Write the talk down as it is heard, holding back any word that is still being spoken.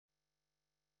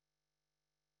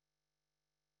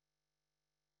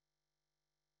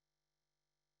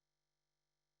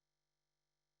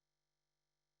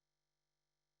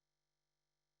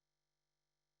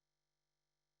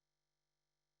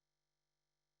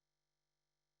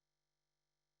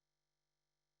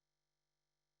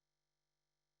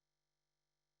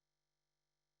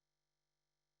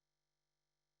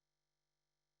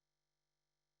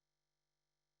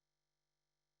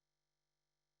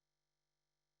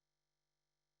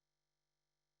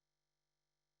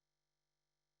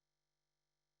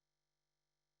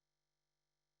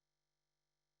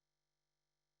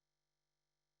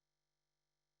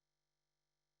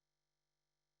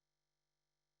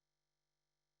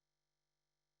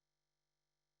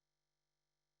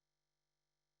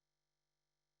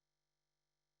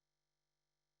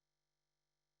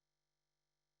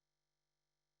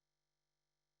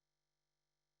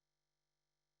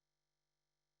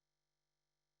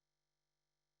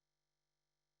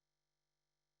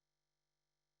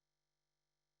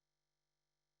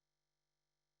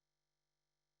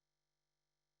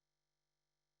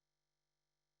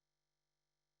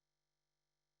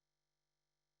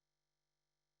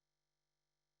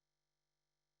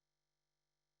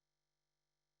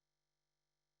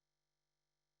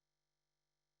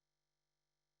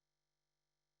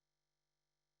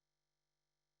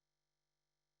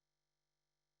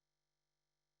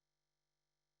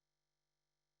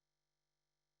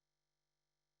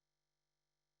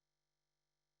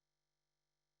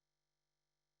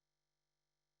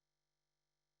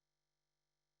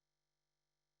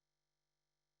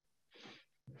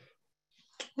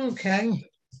Okay.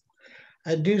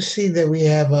 I do see that we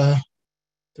have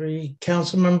three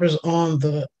council members on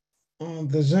the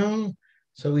Zoom.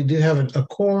 So we do have a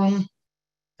quorum,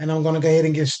 and I'm going to go ahead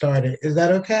and get started. Is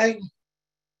that okay?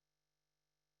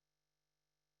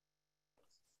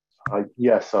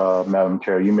 Yes, Madam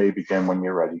Chair, you may begin when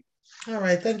you're ready. All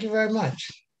right. Thank you very much.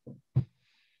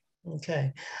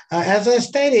 Okay. As I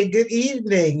stated, good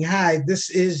evening. Hi, this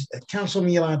is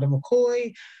Councilman Yolanda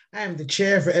McCoy. I am the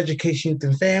Chair for Education, Youth,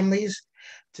 and Families.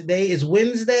 Today is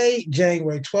Wednesday,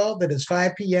 January 12th. It is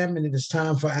 5 p.m. and it is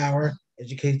time for our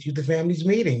Education, Youth, and Families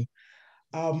meeting.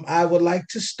 I would like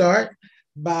to start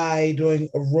by doing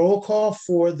a roll call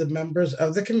for the members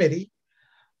of the committee.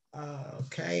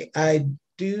 Okay. I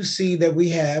do see that we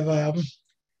have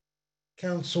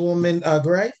Councilwoman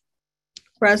Gray.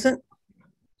 Present.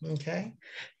 Okay.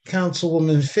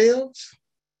 Councilwoman Fields.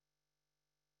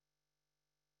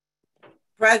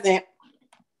 Present.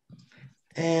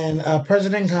 And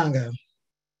President Congo.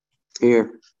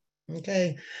 Here.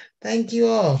 Okay. Thank you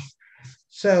all.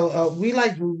 So we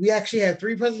actually have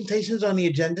three presentations on the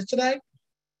agenda today.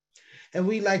 And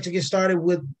we'd like to get started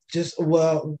with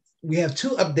we have two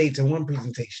updates and one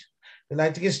presentation. We'd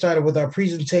like to get started with our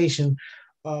presentation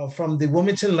from the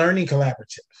Wilmington Learning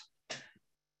Collaborative.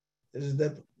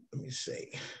 Let me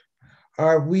see.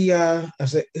 Are we,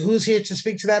 who's here to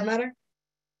speak to that matter?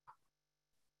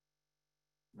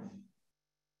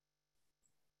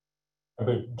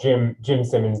 Jim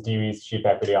Simmons, DOE's Chief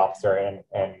Equity Officer,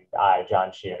 and I,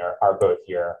 John Sheehan, are both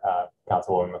here,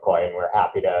 Councilwoman McCoy, and we're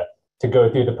happy to go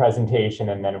through the presentation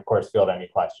and then, of course, field any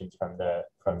questions from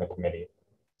the committee.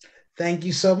 Thank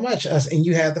you so much, and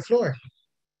you have the floor.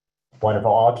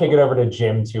 Wonderful. I'll kick it over to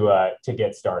Jim to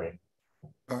get started.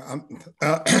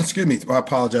 Excuse me, I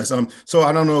apologize. So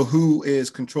I don't know who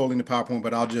is controlling the PowerPoint,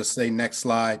 but I'll just say next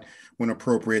slide when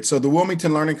appropriate. So the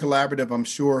Wilmington Learning Collaborative, I'm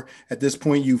sure at this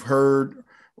point you've heard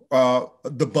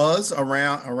the buzz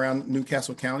around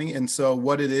Newcastle County. And so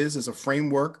what it is a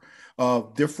framework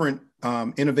of different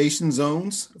innovation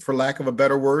zones, for lack of a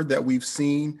better word, that we've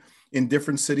seen in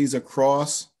different cities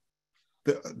across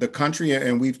the country.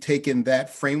 And we've taken that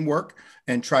framework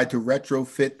and tried to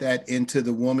retrofit that into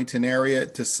the Wilmington area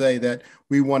to say that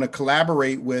we want to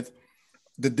collaborate with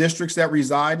the districts that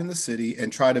reside in the city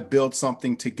and try to build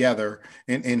something together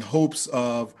in hopes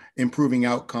of improving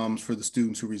outcomes for the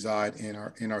students who reside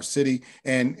in our city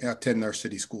and attend our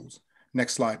city schools.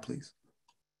 Next slide, please.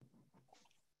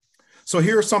 So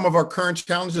here are some of our current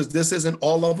challenges. This isn't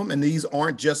all of them, and these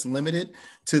aren't just limited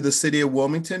to the city of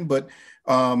Wilmington, but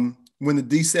when the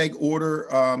DSEG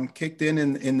order kicked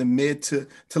in the mid to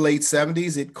late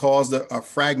 70s, it caused a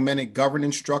fragmented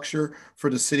governance structure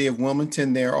for the city of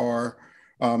Wilmington. There are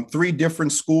 3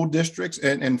 different school districts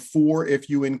and 4 if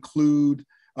you include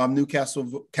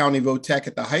Newcastle County VOTEC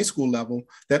at the high school level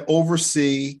that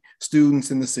oversee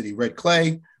students in the city: Red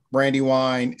Clay,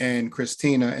 Brandywine, and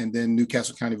Christina, and then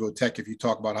Newcastle County VOTEC if you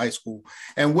talk about high school.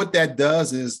 And what that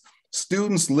does is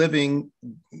students living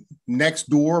next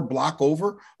door, block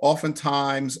over,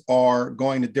 oftentimes are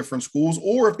going to different schools,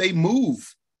 or if they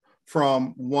move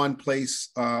from one place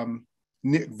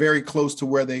very close to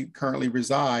where they currently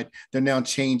reside, they're now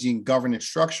changing governance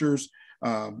structures,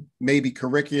 maybe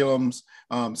curriculums,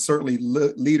 certainly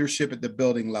leadership at the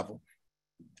building level.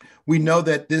 We know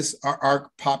that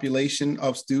our population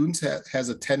of students has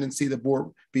a tendency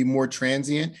to be more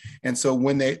transient. And so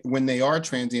when they are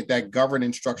transient, that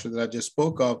governance structure that I just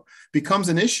spoke of becomes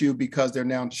an issue because they're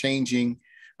now changing,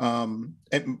 and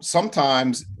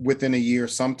sometimes within a year,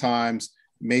 sometimes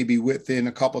maybe within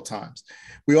a couple times.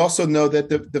 We also know that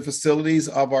the facilities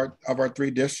of our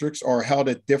 3 districts are held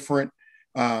at different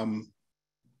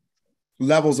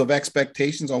levels of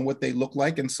expectations on what they look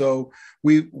like. And so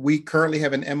we currently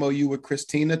have an MOU with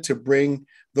Christina to bring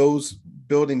those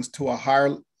buildings to a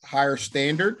higher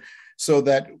standard so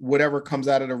that whatever comes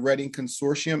out of the Reading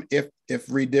Consortium, if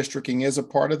redistricting is a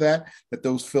part of that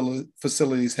those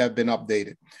facilities have been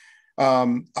updated.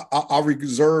 I'll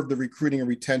reserve the recruiting and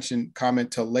retention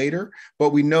comment till later, but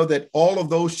we know that all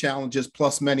of those challenges,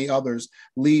 plus many others,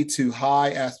 lead to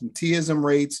high absenteeism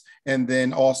rates and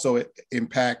then also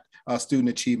impact student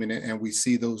achievement, and we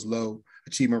see those low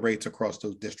achievement rates across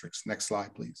those districts. Next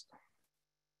slide, please.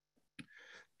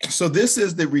 So this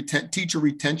is the teacher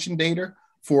retention data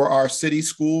for our city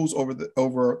schools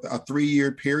over a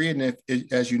 3-year period. And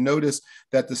as you notice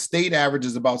that the state average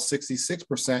is about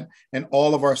 66% and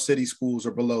all of our city schools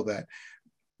are below that.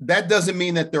 that doesn't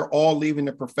mean that they're all leaving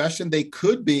the profession. They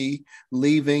could be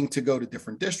leaving to go to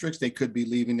different districts. They could be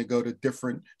leaving to go to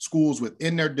different schools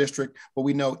within their district. But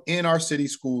we know in our city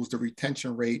schools, the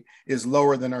retention rate is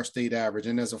lower than our state average.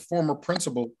 And as a former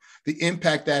principal, the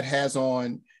impact that has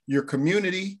on your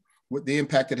community, with the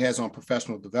impact it has on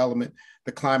professional development,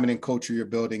 the climate and culture you're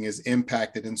building is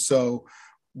impacted. And so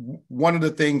one of the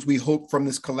things we hope from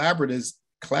this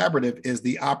collaborative is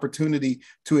the opportunity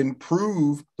to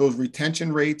improve those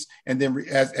retention rates. And then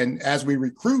as we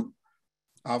recruit,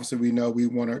 obviously we know we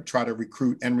want to try to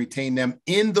recruit and retain them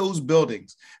in those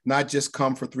buildings, not just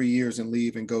come for 3 years and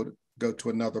leave and go to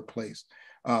another place.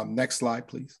 Next slide,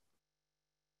 please.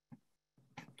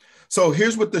 So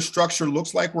here's what the structure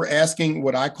looks like. We're asking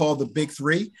what I call the big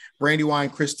three, Brandywine,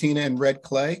 Christina, and Red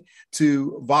Clay,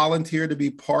 to volunteer to be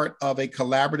part of a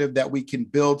collaborative that we can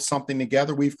build something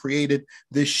together. We've created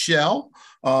this shell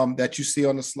that you see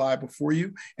on the slide before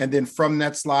you. And then from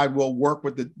that slide, we'll work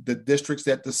with the districts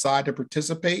that decide to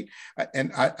participate.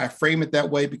 And I frame it that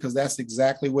way because that's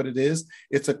exactly what it is.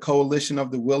 It's a coalition of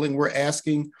the willing. We're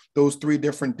asking those 3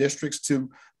 different districts to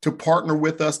partner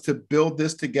with us to build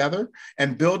this together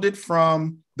and build it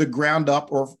from the ground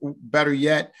up, or better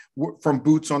yet, from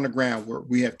boots on the ground, where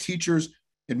we have teachers,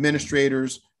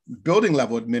 administrators, building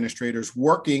level administrators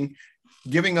working,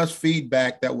 giving us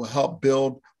feedback that will help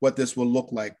build what this will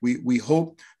look like. We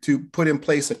hope to put in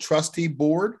place a trustee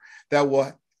board that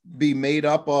will be made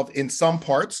up of, in some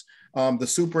parts, the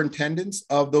superintendents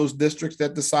of those districts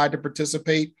that decide to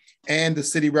participate, and the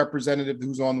city representative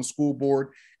who's on the school board,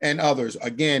 and others.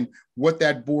 Again, what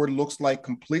that board looks like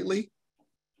completely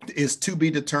is to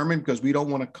be determined, because we don't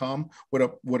want to come with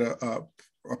a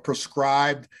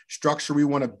prescribed structure. We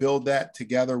want to build that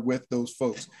together with those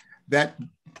folks. That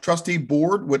trustee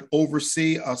board would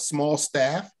oversee a small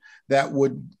staff that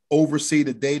would oversee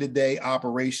the day-to-day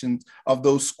operations of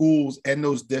those schools and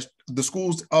the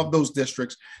schools of those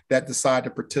districts that decide to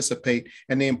participate.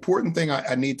 And the important thing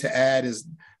I need to add is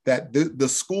that the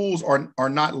schools are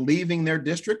not leaving their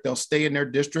district. They'll stay in their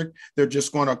district. They're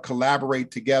just going to collaborate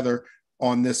together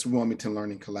on this Wilmington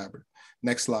Learning Collaborative.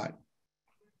 Next slide.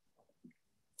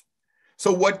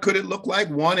 So what could it look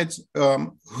like? One, it's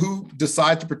who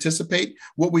decides to participate.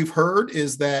 What we've heard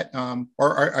is that,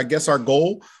 or I guess our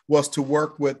goal was to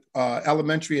work with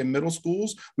elementary and middle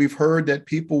schools. We've heard that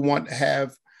people want to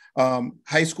have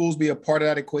high schools be a part of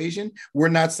that equation. We're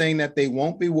not saying that they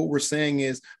won't be. What we're saying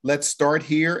is, let's start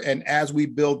here. And as we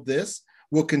build this,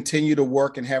 we'll continue to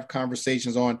work and have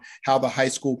conversations on how the high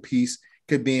school piece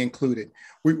could be included.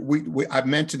 I've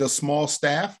mentioned a small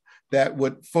staff that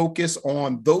would focus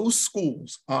on those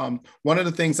schools. One of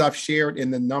the things I've shared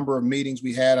in the number of meetings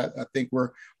we had, I think we're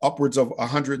upwards of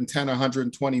 110,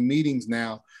 120 meetings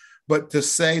now, but to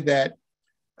say that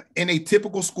in a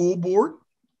typical school board,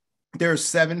 there's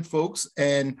 7 folks,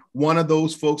 and one of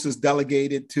those folks is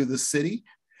delegated to the city.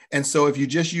 And so if you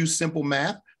just use simple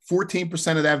math,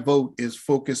 14% of that vote is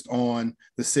focused on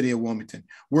the city of Wilmington.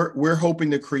 We're hoping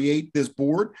to create this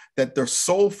board that their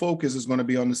sole focus is going to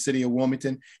be on the city of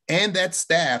Wilmington and that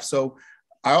staff. So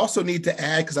I also need to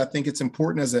add, because I think it's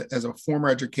important as a former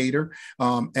educator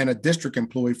and a district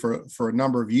employee for a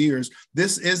number of years,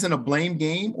 this isn't a blame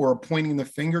game or a pointing the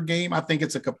finger game. I think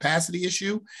it's a capacity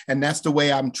issue, and that's the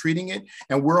way I'm treating it.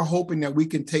 And we're hoping that we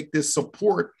can take this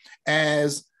support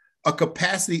as a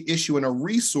capacity issue and a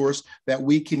resource that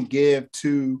we can give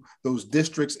to those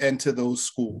districts and to those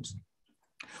schools.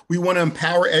 We want to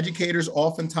empower educators.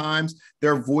 Oftentimes,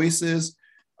 their voices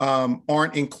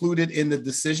aren't included in the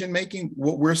decision-making.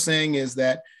 What we're saying is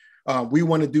that we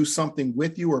want to do something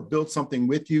with you or build something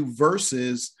with you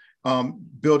versus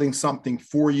building something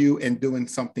for you and doing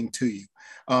something to you.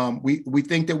 We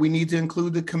think that we need to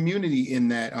include the community in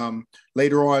that.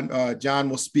 Later on,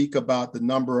 John will speak about the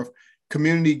number of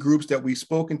community groups that we've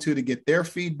spoken to get their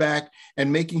feedback,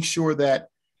 and making sure that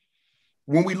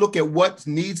when we look at what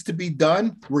needs to be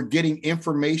done, we're getting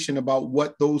information about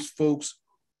what those folks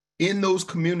in those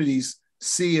communities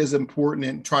see as important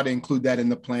and try to include that in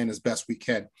the plan as best we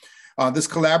can. This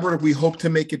collaborative, we hope to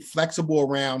make it flexible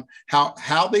around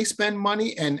how they spend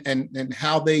money and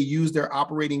how they use their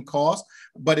operating costs,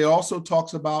 but it also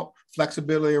talks about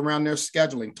flexibility around their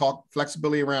scheduling,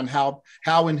 flexibility around how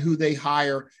and who they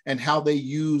hire and how they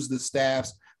use the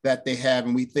staffs that they have.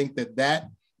 And we think that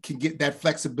can get that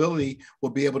flexibility will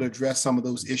be able to address some of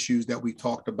those issues that we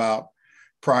talked about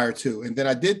prior to. And then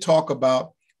I did talk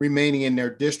about remaining in their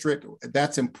district.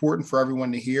 That's important for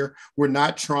everyone to hear. We're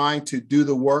not trying to do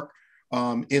the work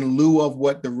in lieu of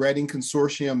what the Reading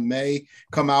Consortium may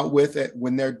come out with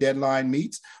when their deadline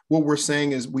meets. What we're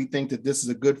saying is we think that this is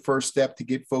a good first step to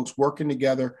get folks working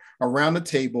together around the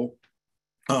table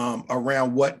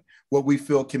around what we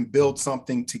feel can build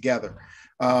something together.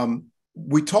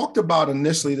 We talked about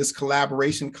initially this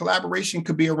collaboration. Collaboration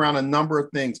could be around a number of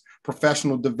things: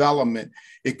 professional development.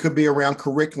 It could be around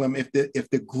curriculum if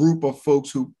the group of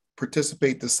folks who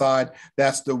participate decide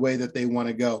that's the way that they want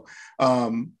to go.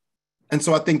 And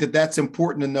so I think that that's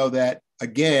important to know that,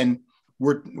 again,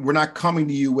 we're not coming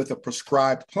to you with a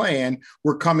prescribed plan.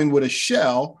 We're coming with a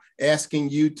shell,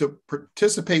 asking you to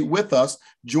participate with us,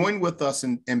 join with us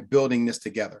in building this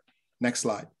together. Next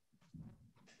slide.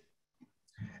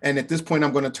 And at this point,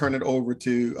 I'm going to turn it over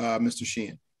to Mr.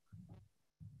 Sheehan.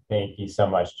 Thank you so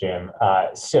much, Jim.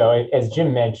 So as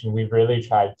Jim mentioned, we've really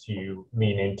tried to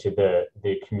lean into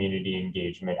the community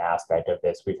engagement aspect of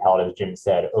this. We've held, as Jim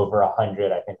said, over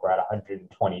 100, I think we're at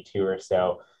 122 or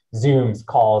so, Zooms,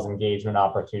 calls, engagement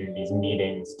opportunities,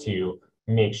 meetings to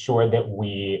make sure that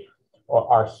we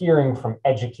are hearing from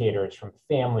educators, from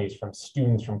families, from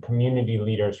students, from community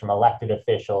leaders, from elected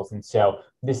officials. And so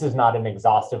this is not an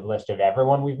exhaustive list of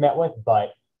everyone we've met with,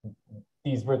 but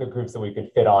these were the groups that we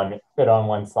could fit on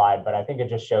one slide. But I think it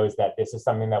just shows that this is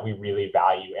something that we really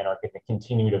value and are going to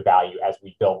continue to value as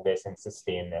we build this and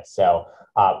sustain this. So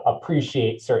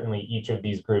appreciate certainly each of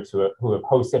these groups who have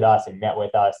hosted us and met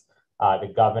with us.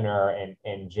 The governor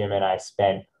and Jim and I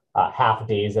spent half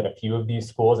days at a few of these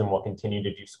schools, and we'll continue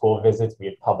to do school visits. We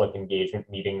had public engagement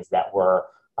meetings that were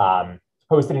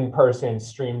hosted in person,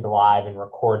 streamed live, and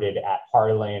recorded at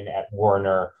Harlan, at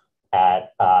Warner,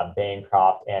 at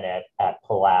Bancroft, and at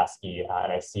Pulaski.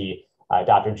 And I see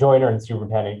Dr. Joyner and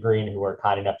Superintendent Green, who were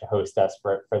kind enough to host us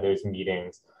for those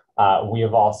meetings. We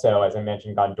have also, as I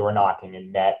mentioned, gone door knocking and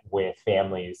met with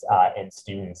families and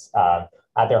students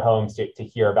at their homes to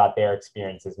hear about their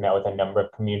experiences, met with a number of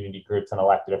community groups and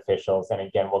elected officials. And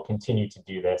again, we'll continue to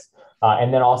do this.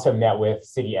 And then also met with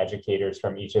city educators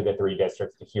from each of the 3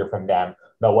 districts to hear from them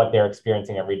about what they're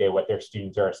experiencing every day, what their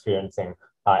students are experiencing,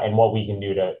 and what we can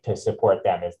do to support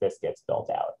them as this gets built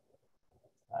out.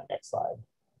 Next slide.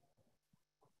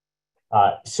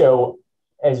 So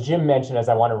as Jim mentioned, as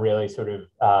I want to really sort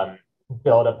of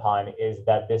build upon, is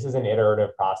that this is an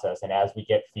iterative process. And as we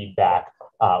get feedback,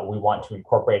 we want to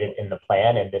incorporate it in the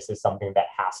plan. And this is something that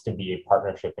has to be a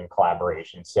partnership and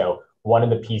collaboration. So one of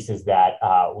the pieces that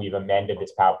we've amended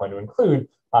this PowerPoint to include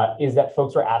is that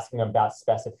folks were asking about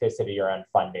specificity around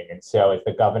funding. And so as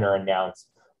the governor announced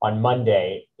on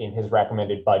Monday in his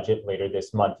recommended budget later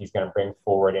this month, he's going to bring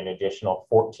forward an additional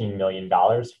 $14 million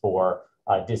for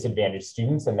disadvantaged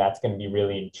students. And that's going to be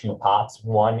really in 2 pots.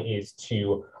 One is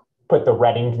to put the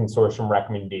Reading Consortium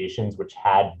recommendations, which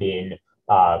had been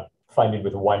funded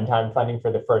with one-time funding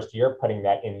for the first year, putting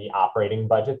that in the operating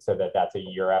budget so that that's a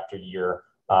year after year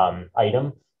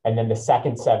item. And then the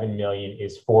second $7 million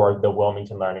is for the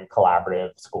Wilmington Learning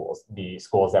Collaborative schools, the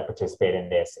schools that participate in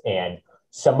this. And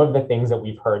some of the things that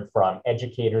we've heard from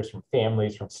educators, from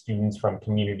families, from students, from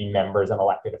community members and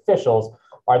elected officials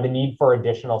are the need for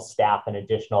additional staff and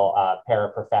additional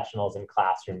paraprofessionals in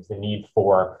classrooms, the need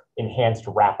for enhanced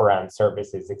wraparound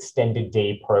services, extended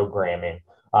day programming.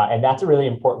 And that's a really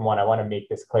important one. I want to make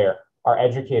this clear. Our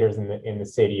educators in the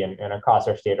city and across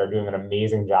our state are doing an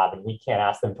amazing job, and we can't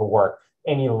ask them to work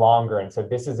any longer. And so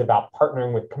this is about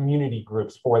partnering with community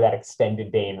groups for that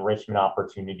extended day enrichment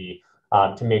opportunity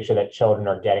to make sure that children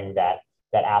are getting that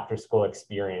after school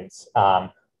experience.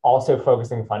 Also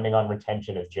focusing funding on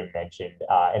retention, as Jim mentioned,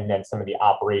 and then some of the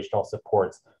operational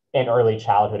supports and early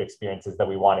childhood experiences that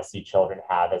we want to see children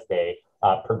have as they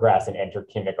progress and enter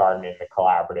kindergarten in the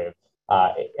collaborative.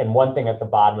 And one thing at the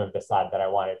bottom of the slide that I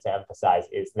wanted to emphasize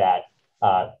is that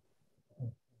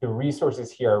the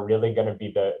resources here are really going to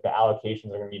be the allocations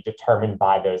are going to be determined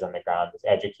by those on the ground, as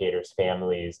educators,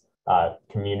 families,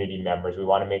 community members. We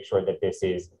want to make sure that this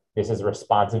is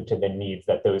responsive to the needs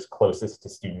that those closest to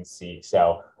students see.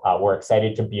 So we're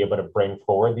excited to be able to bring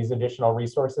forward these additional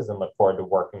resources and look forward to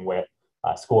working with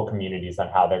school communities on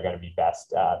how they're going to be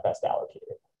best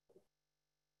allocated.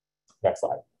 Next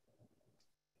slide.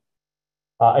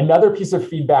 Another piece of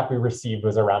feedback we received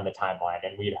was around the timeline,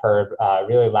 and we'd heard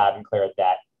really loud and clear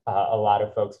that a lot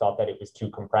of folks felt that it was too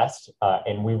compressed,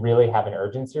 and we really have an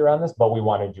urgency around this, but we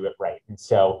want to do it right. And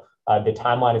so the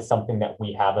timeline is something that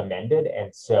we have amended,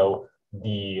 and so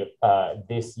the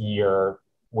this year,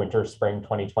 winter, spring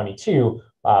 2022,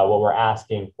 what we're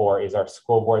asking for is our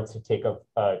school boards to take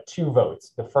 2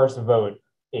 votes. The first vote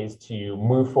is to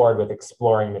move forward with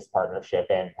exploring this partnership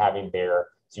and having their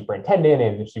superintendent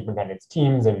and the superintendent's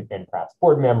teams and perhaps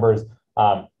board members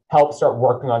help start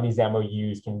working on these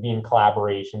MOUs, convene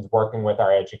collaborations, working with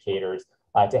our educators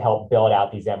to help build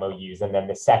out these MOUs. And then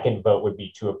the second vote would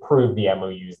be to approve the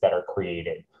MOUs that are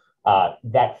created.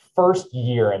 That first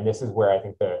year, and this is where I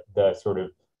think the sort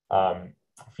of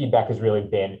feedback has really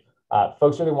been,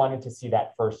 folks really wanted to see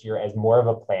that first year as more of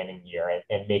a planning year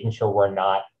and making sure we're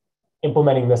not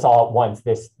implementing this all at once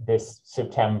this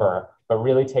September, but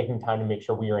really taking time to make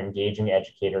sure we are engaging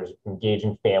educators,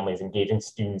 engaging families, engaging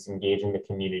students, engaging the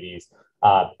communities.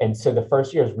 And so the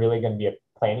first year is really going to be a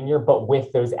planning year, but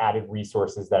with those added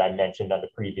resources that I mentioned on the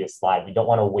previous slide. We don't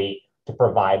want to wait to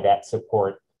provide that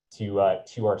support to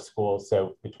our schools.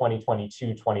 So the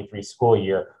 2022-23 school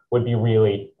year would be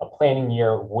really a planning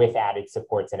year with added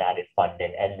supports and added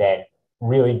funding, and then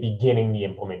really beginning the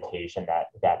implementation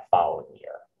that following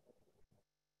year.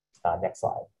 Next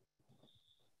slide.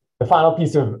 The final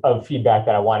piece of feedback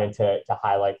that I wanted to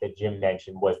highlight that Jim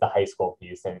mentioned was the high school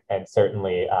piece. And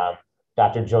certainly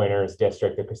Dr. Joyner's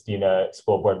district, the Christina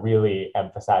School Board, really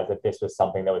emphasized that this was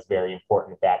something that was very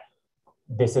important, that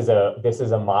this is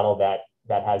a model that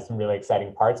has some really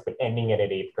exciting parts, but ending it at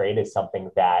 8th grade is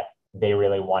something that they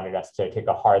really wanted us to take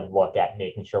a hard look at,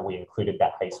 making sure we included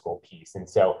that high school piece. And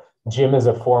so Jim is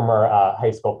a former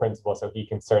high school principal, so he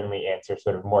can certainly answer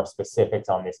sort of more specifics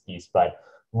on this piece, but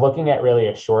looking at really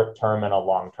a short-term and a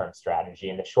long-term strategy.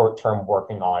 In the short-term,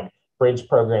 working on bridge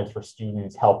programs for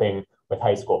students, helping with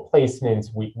high school placements.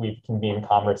 We've convened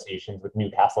conversations with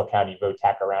Newcastle County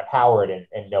VOTEC around Howard,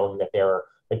 and knowing that there are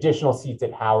additional seats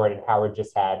at Howard, and Howard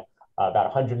just had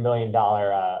about $100 million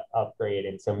upgrade.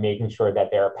 And so making sure that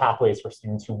there are pathways for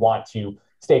students who want to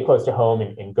stay close to home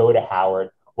and go to Howard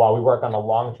while we work on a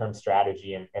long-term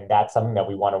strategy. And that's something that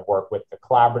we want to work with the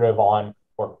collaborative on,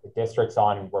 work with the districts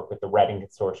on, and work with the Reading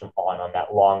Consortium on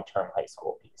that long-term high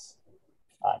school piece.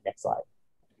 Next slide.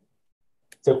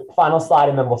 So final slide,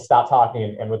 and then we'll stop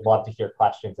talking and would love to hear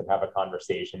questions and have a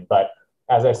conversation. But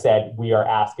as I said, we are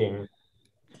asking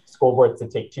school boards to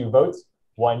take 2 votes.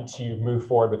 One, to move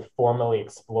forward with formally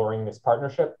exploring this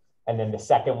partnership. And then the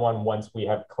second one, once we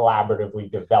have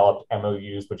collaboratively developed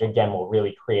MOUs, which again will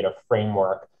really create a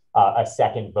framework, a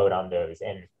second vote on those.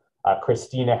 And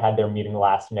Christina had their meeting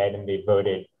last night, and they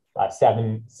voted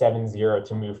 7-0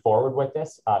 to move forward with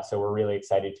this. So we're really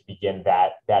excited to begin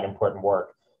that important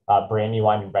work.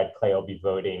 Brandywine and Red Clay will be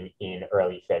voting in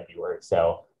early February.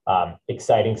 So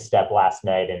exciting step last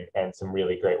night, and some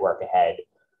really great work ahead.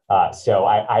 So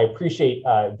I appreciate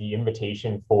the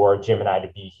invitation for Jim and I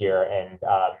to be here, and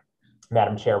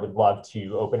Madam Chair, would love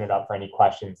to open it up for any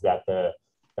questions that the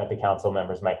council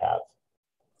members might have.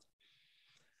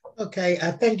 Okay,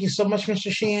 thank you so much,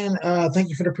 Mr. Sheehan. Thank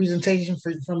you for the presentation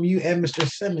from you and Mr.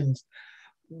 Simmons.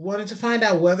 Wanted to find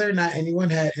out whether or not anyone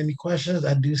had any questions.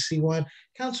 I do see one.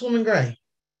 Councilwoman Gray.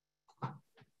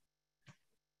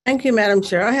 Thank you, Madam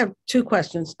Chair. I have 2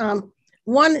 questions.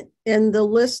 One, in the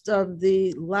list of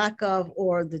the lack of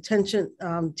or the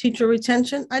teacher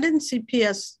retention, I didn't see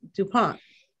PS DuPont.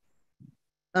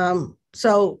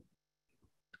 So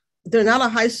they're not a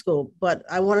high school, but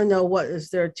I want to know what is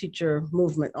their teacher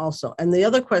movement also. And the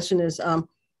other question is,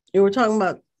 you were talking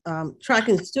about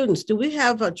tracking students. Do we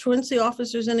have truancy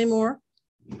officers anymore?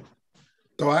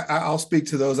 So I'll speak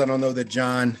to those. I don't know that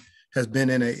John has been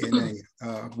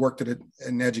worked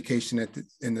in education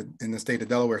in the state of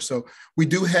Delaware. So we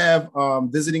do have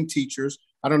visiting teachers.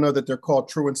 I don't know that they're called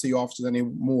truancy officers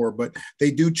anymore, but they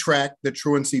do track the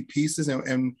truancy pieces,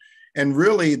 and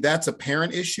really that's a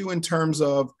parent issue in terms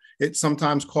of it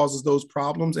sometimes causes those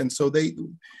problems. And so they,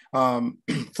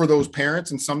 for those parents,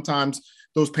 and sometimes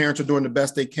those parents are doing the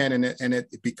best they can, and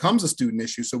it becomes a student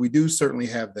issue. So we do certainly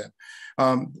have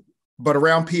them. But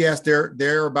around PS,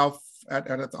 they're about,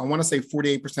 I want to say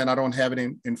 48%. I don't have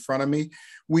it in front of me.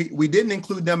 We didn't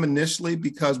include them initially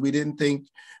because we didn't think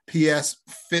PS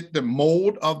fit the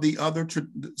mold of the other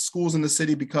schools in the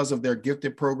city because of their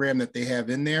gifted program that they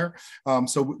have in there.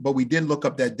 But we did look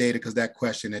up that data because that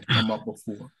question had come up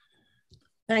before.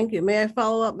 Thank you. May I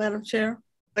follow up, Madam Chair?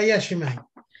 Yes, you may.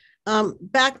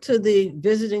 Back to the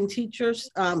visiting teachers,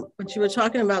 but you were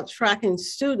talking about tracking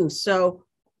students. So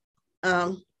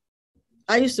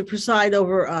I used to preside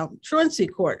over truancy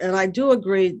court, and I do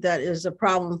agree that is a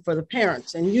problem for the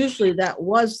parents. And usually that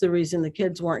was the reason the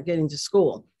kids weren't getting to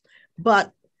school.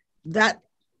 But that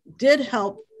did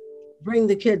help bring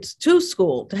the kids to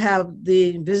school to have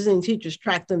the visiting teachers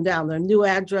track them down, their new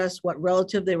address, what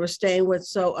relative they were staying with.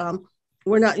 So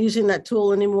we're not using that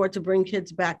tool anymore to bring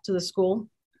kids back to the school?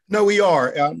 No, we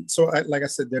are. Like I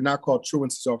said, they're not called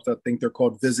truancy officers. I think they're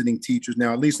called visiting teachers.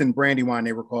 Now, at least in Brandywine,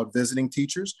 they were called visiting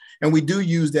teachers. And we do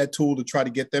use that tool to try to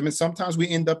get them. And sometimes we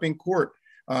end up in court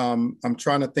I'm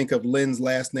trying to think of Lynn's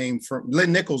last name. From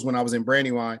Lynn Nichols, when I was in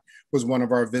Brandywine, was one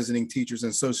of our visiting teachers.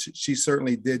 And so she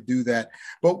certainly did do that.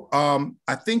 But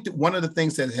I think that one of the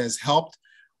things that has helped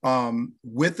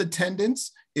with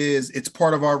attendance is it's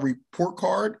part of our report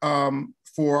card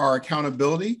for our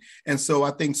accountability. And so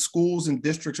I think schools and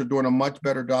districts are doing a much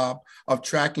better job of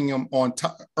tracking them on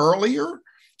earlier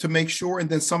to make sure. And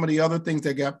then some of the other things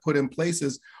that got put in place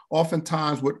is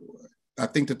oftentimes what I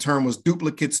think the term was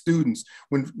duplicate students.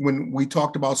 When we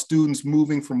talked about students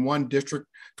moving from one district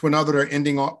to another, they're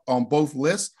ending on both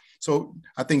lists. So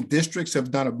I think districts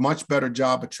have done a much better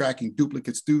job of tracking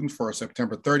duplicate students for our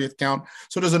September 30th count.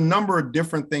 So there's a number of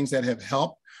different things that have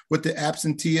helped with the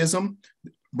absenteeism,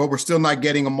 but we're still not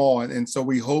getting them all. And so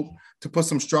we hope to put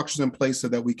some structures in place so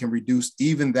that we can reduce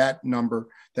even that number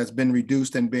that's been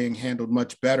reduced and being handled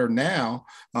much better now.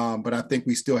 But I think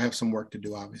we still have some work to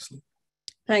do, obviously.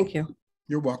 Thank you.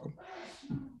 You're welcome.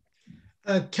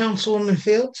 Councilwoman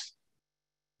Fields?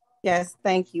 Yes,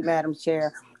 thank you, Madam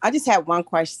Chair. I just have one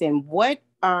question. What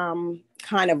kind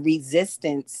of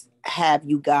resistance have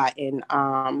you gotten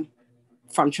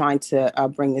from trying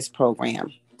to bring this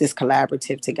program, this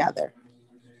collaborative together?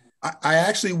 I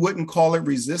actually wouldn't call it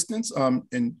resistance.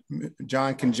 And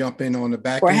John can jump in on the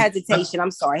back or end. hesitation.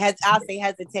 I'm sorry. I'll say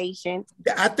hesitation.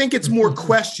 I think it's more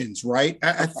questions, right?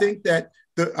 I think that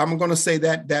I'm going to say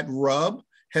that rub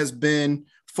has been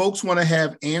folks want to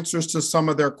have answers to some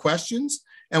of their questions.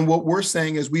 And what we're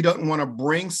saying is we don't want to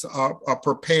bring a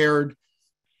prepared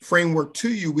framework to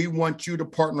you. We want you to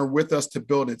partner with us to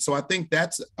build it. So I think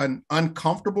that's an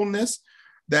uncomfortableness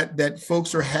that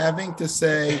folks are having to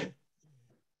say,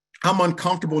 I'm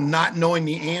uncomfortable not knowing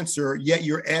the answer, yet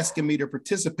you're asking me to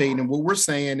participate. And what we're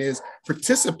saying is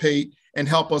participate and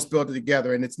help us build it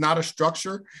together. And it's not a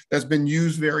structure that's been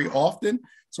used very often.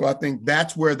 So I think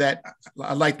that's where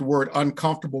I like the word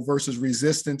uncomfortable versus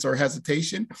resistance or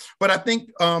hesitation. But I think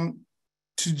to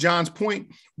John's point,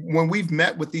 when we've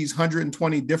met with these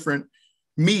 120 different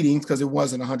meetings, because it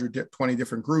wasn't 120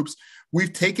 different groups,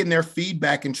 we've taken their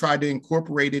feedback and tried to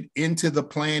incorporate it into the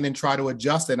plan and try to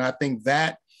adjust it. And I think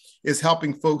that is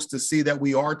helping folks to see that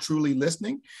we are truly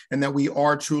listening and that we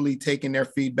are truly taking their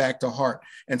feedback to heart.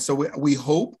 And so we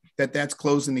hope that that's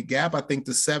closing the gap. I think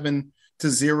the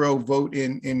 7-0 vote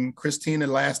in Christina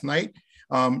last night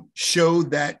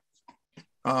showed that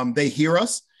they hear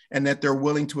us and that they're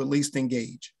willing to at least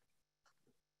engage.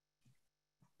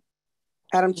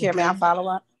 Madam Chair, may I follow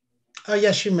up?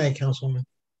 Yes, you may, Councilwoman.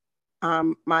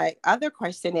 My other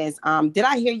question is, did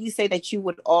I hear you say that you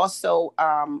would also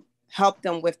help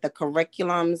them with the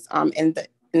curriculums in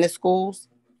the schools?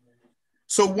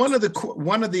 So one of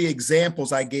the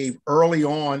examples I gave early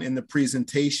on in the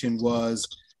presentation was,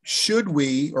 should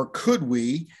we or could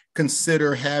we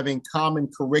consider having common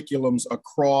curriculums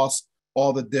across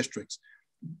all the districts?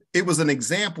 It was an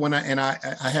example, and I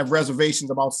have reservations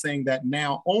about saying that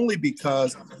now, only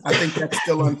because I think that's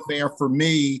still unfair for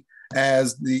me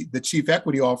as the chief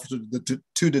equity officer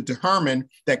to determine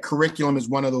that curriculum is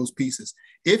one of those pieces.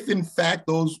 If in fact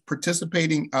those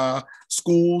participating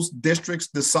schools, districts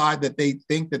decide that they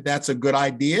think that that's a good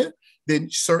idea, then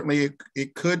certainly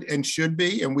it could and should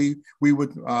be, and we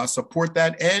would support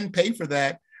that and pay for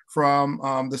that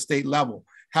from the state level.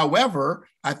 However,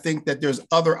 I think that there's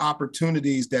other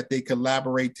opportunities that they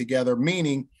collaborate together,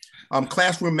 meaning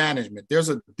classroom management. There's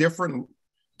a different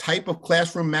type of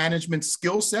classroom management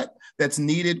skill set that's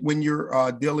needed when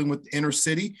you're dealing with inner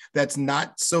city that's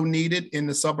not so needed in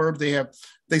the suburbs.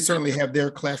 They certainly have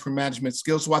their classroom management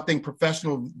skills. So I think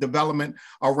professional development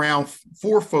around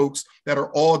for folks that are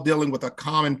all dealing with a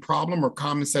common problem or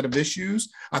common set of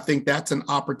issues, I think that's an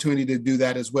opportunity to do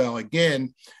that as well.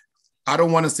 Again, I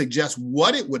don't want to suggest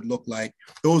what it would look like.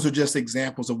 Those are just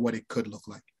examples of what it could look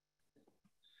like.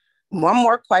 One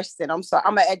more question. I'm sorry,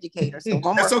 I'm an educator. So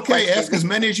that's okay. Question. Ask as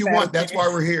many as you want. That's why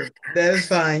we're here. That is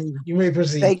fine. You may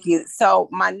proceed. Thank you. So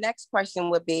my next question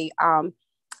would be,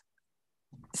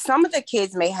 some of the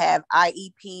kids may have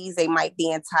IEPs. They might be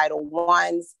in Title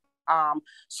I's.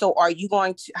 So are you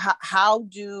going to, how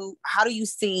do you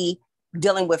see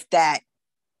dealing with that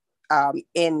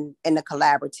in the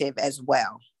collaborative as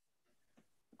well?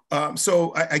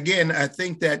 So again, I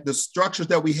think that the structures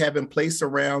that we have in place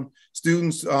around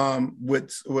students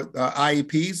with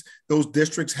IEPs, those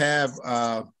districts have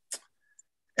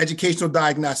educational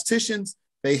diagnosticians.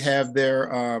 They have their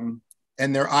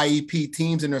IEP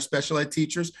teams and their special ed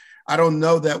teachers. I don't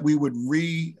know that we would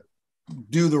redo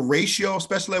the ratio of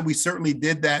special ed. We certainly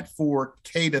did that for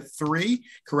K-3.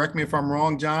 Correct me if I'm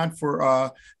wrong, John,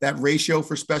 for that ratio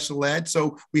for special ed.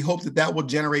 So we hope that will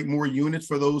generate more units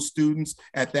for those students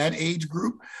at that age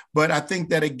group. But I think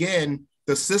that, again,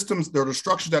 the systems, the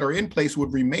structures that are in place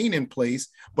would remain in place,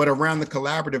 but around the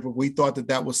collaborative, if we thought that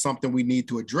that was something we need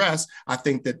to address, I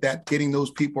think that getting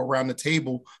those people around the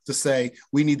table to say,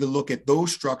 we need to look at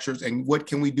those structures and what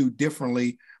can we do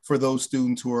differently for those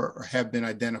students who have been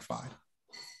identified.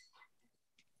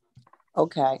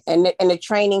 Okay, and the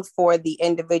training for the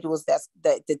individuals, that's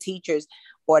the teachers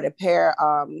or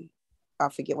the I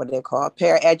forget what they're called,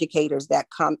 educators that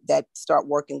start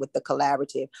working with the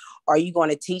collaborative. Are you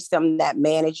going to teach them that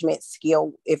management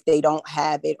skill if they don't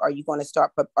have it? Are you going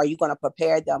to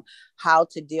prepare them how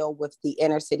to deal with the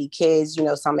inner city kids? You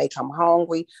know, some may come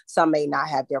hungry, some may not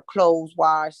have their clothes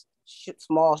washed,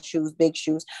 small shoes, big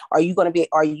shoes. Are you going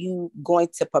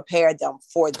to prepare them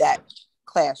for that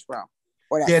classroom?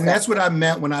 Yeah, and that's what I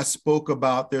meant when I spoke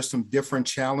about there's some different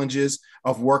challenges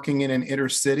of working in an inner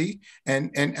city.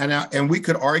 And we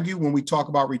could argue when we talk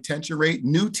about retention rate,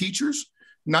 new teachers,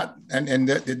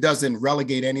 it doesn't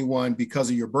relegate anyone because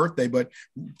of your birthday, but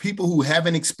people who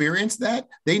haven't experienced that,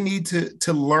 they need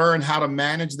to learn how to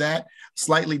manage that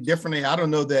slightly differently. I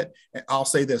don't know that, I'll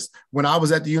say this, when I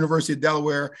was at the University of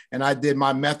Delaware and I did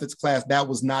my methods class, that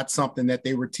was not something that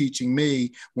they were teaching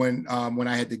me when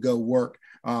I had to go work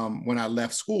when I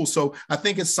left school. So I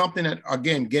think it's something that,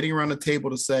 again, getting around the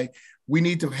table to say, we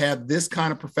need to have this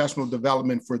kind of professional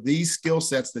development for these skill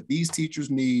sets that these teachers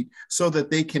need so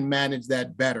that they can manage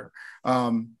that better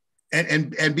and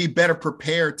be better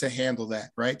prepared to handle that,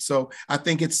 right? So I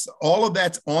think it's all of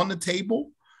that's on the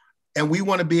table, and we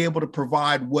want to be able to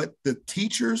provide what the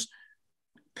teachers,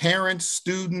 parents,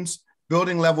 students,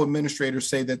 building level administrators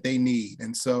say that they need.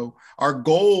 And so our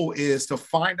goal is to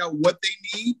find out what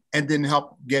they need and then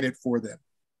help get it for them.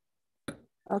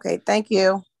 Okay, thank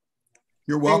you.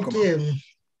 You're welcome. Thank you.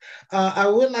 I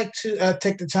would like to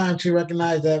take the time to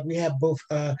recognize that we have both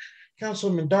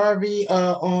Councilwoman Darby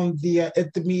on the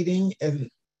at the meeting and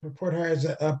report her as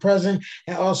present,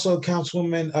 and also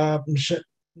Councilwoman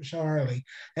Michelle Harley.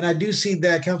 And I do see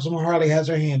that Councilwoman Harley has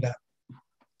her hand up.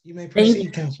 You may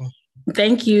proceed, Councilwoman.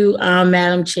 Thank you,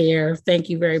 Madam Chair. Thank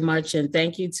you very much. And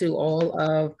thank you to all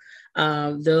of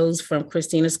those from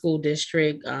Christina School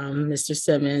District, Mr.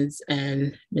 Simmons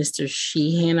and Mr.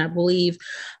 Sheehan, I believe.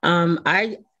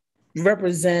 I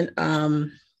represent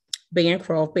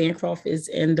Bancroft. Bancroft is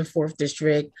in the 4th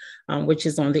District, which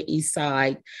is on the east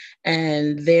side.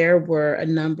 And there were a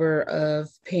number of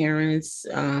parents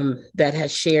that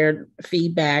had shared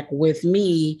feedback with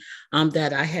me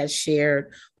that I had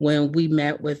shared when we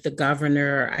met with the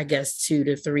governor, I guess 2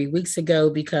 to 3 weeks ago,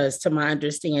 because to my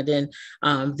understanding,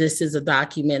 this is a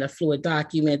document, a fluid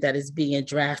document that is being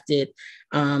drafted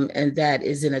and that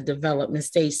is in a development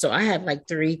stage. So I had like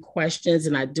 3 questions,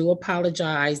 and I do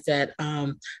apologize that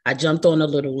I jumped on a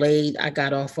little late. I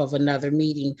got off of another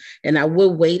meeting, and I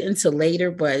will wait until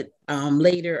later, but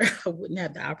later I wouldn't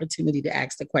have the opportunity to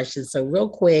ask the questions. So real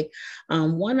quick,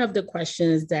 one of the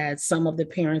questions that some of the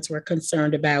parents were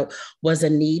concerned about was a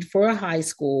need for a high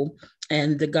school,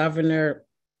 and the governor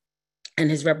and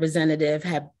his representative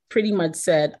have pretty much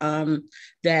said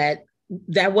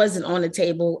that wasn't on the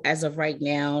table as of right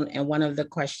now. And one of the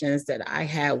questions that I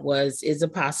had was, is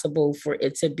it possible for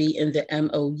it to be in the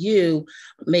MOU,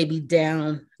 maybe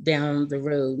down the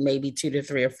road, maybe 2 to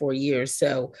 3 or 4 years?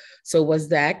 So was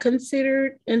that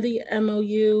considered in the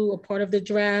MOU, a part of the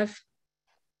draft?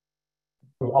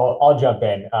 I'll jump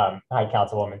in. Hi,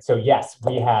 Councilwoman. So yes,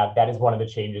 we have, that is one of the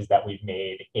changes that we've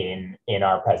made in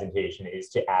our presentation, is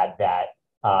to add that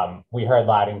we heard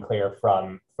loud and clear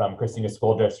from Christina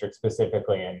School District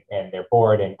specifically and their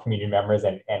board and community members,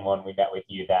 and when we met with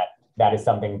you, that is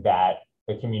something that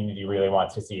the community really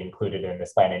wants to see included in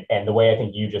this plan. And the way I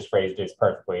think you just phrased it is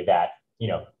perfectly, that, you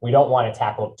know, we don't want to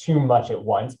tackle too much at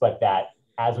once, but that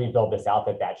as we build this out,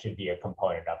 that should be a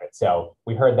component of it. So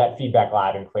we heard that feedback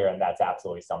loud and clear, and that's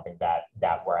absolutely something that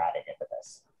we're adding into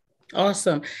this.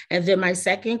 Awesome. And then my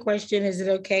second question, is it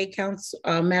okay,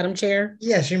 Madam Chair?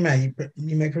 Yes, you may.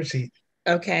 You may proceed.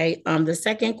 Okay. The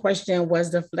second question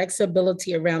was the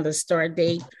flexibility around the start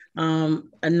date.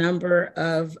 A number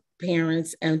of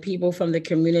parents and people from the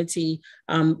community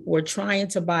were trying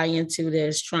to buy into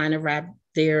this, trying to wrap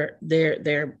their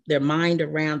mind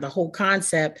around the whole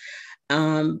concept.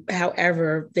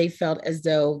 However, they felt as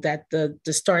though that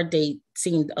the start date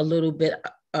seemed a little bit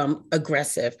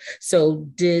aggressive. So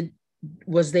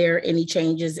was there any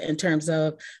changes in terms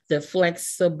of the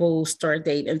flexible start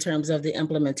date in terms of the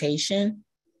implementation?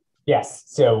 Yes.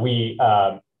 So we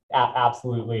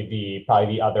absolutely,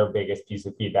 probably the other biggest piece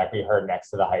of feedback we heard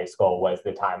next to the high school was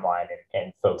the timeline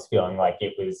and folks feeling like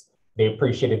they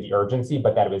appreciated the urgency,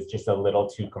 but that it was just a little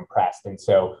too compressed. And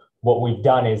so what we've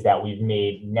done is that we've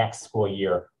made next school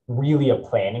year really a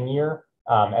planning year.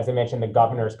 As I mentioned, the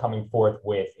governor is coming forth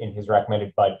with, in his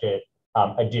recommended budget,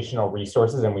 additional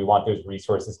resources, and we want those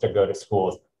resources to go to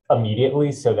schools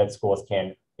immediately so that schools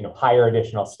can, hire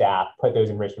additional staff, put those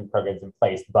enrichment programs in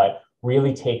place, but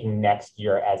really taking next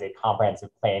year as a comprehensive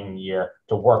planning year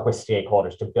to work with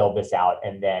stakeholders to build this out,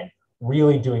 and then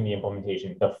really doing the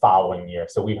implementation the following year.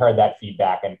 So we heard that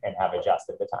feedback and have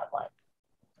adjusted the timeline.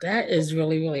 That is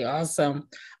really, really awesome.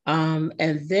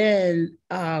 And then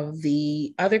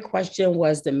the other question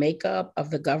was the makeup of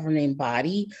the governing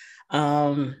body,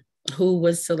 who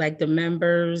would select the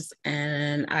members.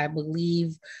 And I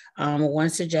believe one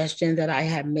suggestion that I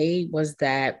had made was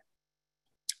that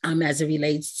as it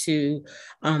relates to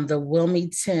the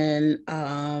Wilmington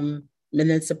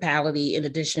municipality, in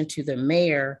addition to the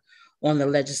mayor on the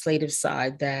legislative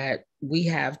side, that we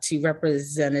have 2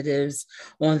 representatives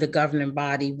on the governing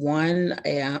body. One,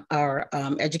 our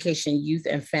education, youth,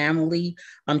 and family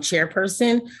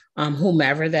chairperson,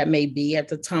 whomever that may be at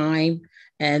the time,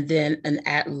 and then an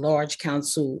at-large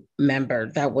council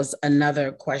member. That was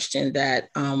another question that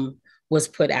was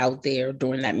put out there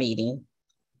during that meeting.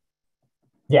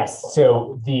 Yes,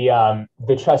 so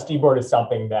the trustee board is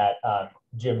something that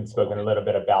Jim had spoken a little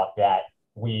bit about, that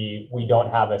we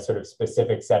don't have a sort of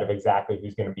specific set of exactly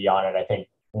who's going to be on it. I think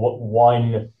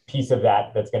one piece of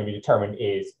that that's going to be determined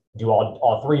is, do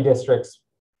all 3 districts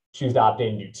choose to opt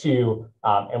in, do 2,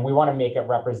 and we want to make it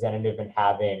representative in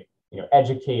having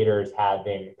educators,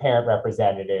 having parent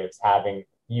representatives, having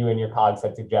you and your colleagues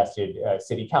had suggested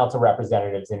city council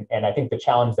representatives, and I think the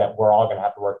challenge that we're all going to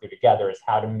have to work through together is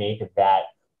how to make that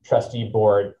trustee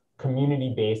board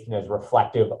community-based and as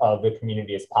reflective of the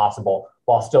community as possible,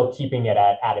 while still keeping it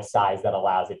at a size that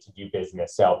allows it to do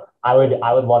business. So I would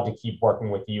love to keep working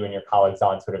with you and your colleagues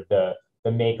on sort of the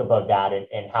makeup of that,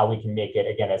 and how we can make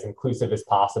it, again, as inclusive as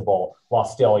possible, while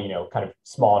still, kind of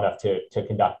small enough to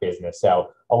conduct business.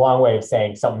 So a long way of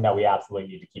saying something that we absolutely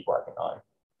need to keep working on.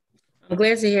 I'm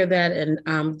glad to hear that.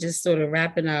 And just sort of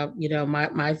wrapping up,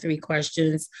 my 3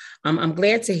 questions. I'm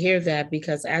glad to hear that,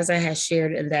 because as I had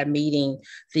shared in that meeting,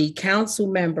 the council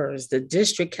members, the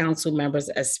district council members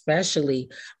especially,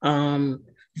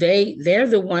 they're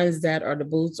the ones that are the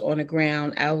boots on the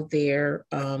ground out there,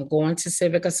 going to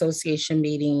civic association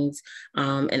meetings,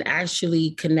 and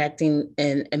actually connecting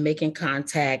and making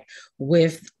contact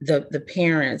with the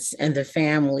parents and the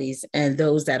families and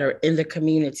those that are in the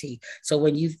community. So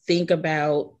when you think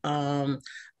about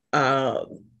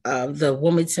the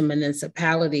Wilmington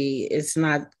municipality, it's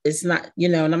not,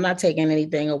 and I'm not taking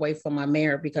anything away from my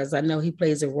mayor, because I know he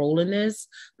plays a role in this,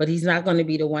 but he's not going to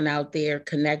be the one out there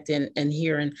connecting and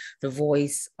hearing the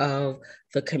voice of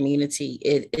the community.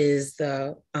 It is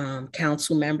the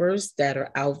council members that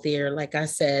are out there, like I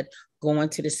said, going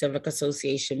to the civic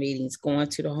association meetings, going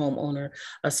to the homeowner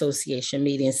association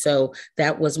meetings. So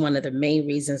that was one of the main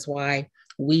reasons why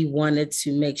we wanted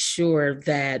to make sure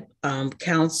that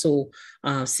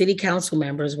city council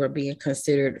members were being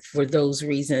considered for those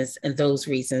reasons and those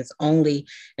reasons only.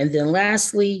 And then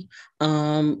lastly,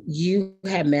 you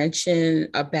had mentioned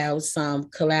about some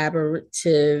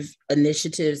collaborative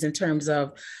initiatives in terms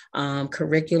of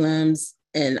curriculums.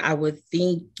 And I would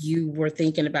think you were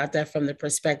thinking about that from the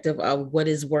perspective of what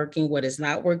is working, what is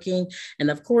not working.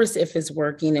 And of course, if it's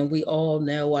working, and we all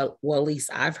know, well, at least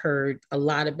I've heard a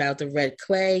lot about the Red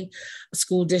Clay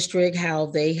School District, how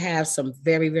they have some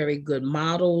very, very good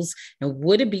models. And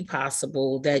would it be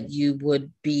possible that you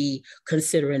would be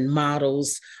considering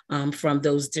models from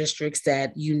those districts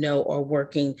that are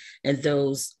working, and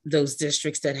those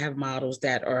districts that have models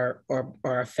that are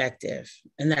effective?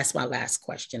 And that's my last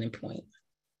question and point.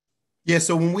 Yeah,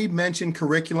 so when we mention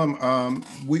curriculum,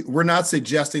 we're not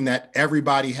suggesting that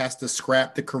everybody has to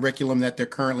scrap the curriculum that they're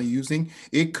currently using.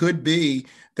 It could be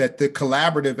that the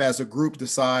collaborative as a group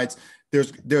decides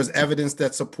there's evidence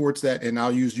that supports that, and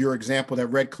I'll use your example that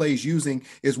Red Clay's using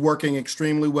is working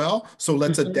extremely well. So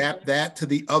let's adapt that to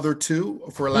the other 2,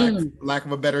 for lack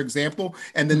of a better example,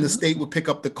 and then the state would pick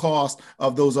up the cost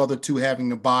of those other 2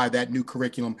 having to buy that new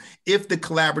curriculum if the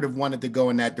collaborative wanted to go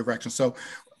in that direction. So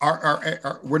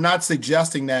we're not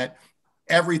suggesting that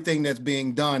everything that's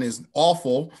being done is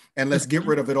awful and let's get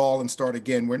rid of it all and start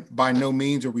again. By no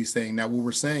means are we saying that. What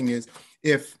we're saying is,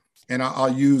 and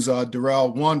I'll use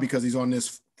Darrell, 1, because he's on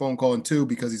this phone call, and 2,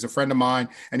 because he's a friend of mine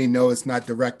and he knows it's not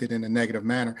directed in a negative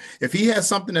manner. If he has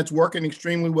something that's working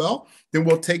extremely well, then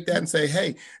we'll take that and say,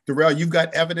 hey, Darrell, you've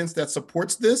got evidence that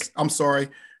supports this. I'm sorry,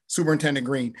 Superintendent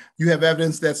Green, you have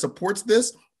evidence that supports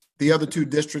this. The other 2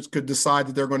 districts could decide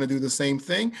that they're going to do the same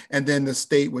thing, and then the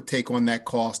state would take on that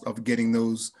cost of getting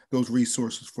those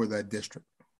resources for that district.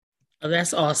 Oh,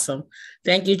 that's awesome.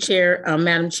 Thank you, Chair,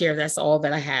 Madam Chair. That's all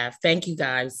that I have. Thank you,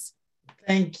 guys.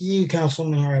 Thank you,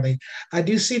 Councilwoman Harley. I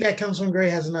do see that Councilman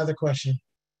Gray has another question.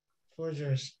 The floor is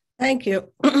yours. Thank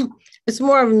you. It's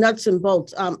more of nuts and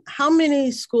bolts. How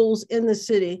many schools in the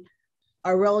city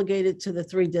are relegated to the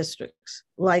 3 districts?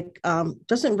 Like,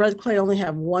 doesn't Red Clay only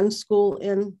have 1 school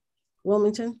in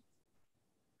Wilmington?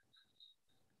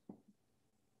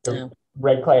 So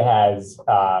Red Clay has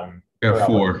We have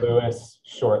 4. Lewis,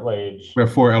 Shortledge. We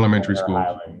have 4 elementary schools.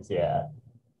 Highlands, yeah.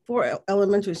 4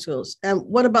 elementary schools. And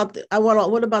what about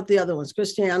what about the other ones,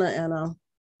 Christiana and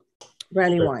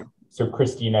Brandywine? So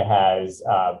Christina has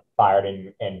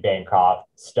Byron and Bancroft,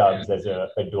 Stubbs as a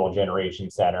dual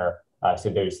generation center. So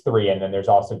there's 3. And then there's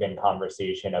also been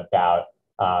conversation about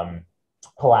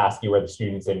Pulaski, where the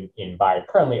students in Byron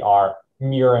currently are,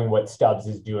 mirroring what Stubbs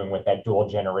is doing with that dual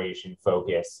generation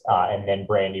focus. And then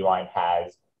Brandywine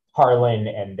has Harlan,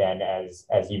 and then as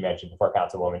you mentioned before,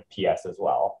 Councilwoman, PS as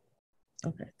well.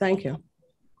 Okay, thank you.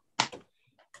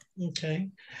 Okay,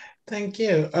 thank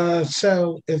you.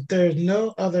 So if there's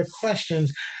no other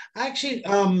questions, actually,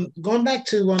 going back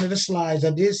to one of the slides,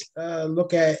 I did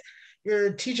look at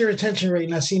your teacher retention rate,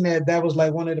 and I seen that was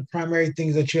like one of the primary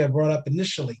things that you had brought up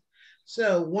initially.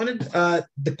 So one of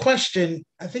the question,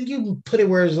 I think you put it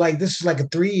where it's like, this is like a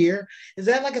 3-year. Is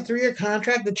that like a 3-year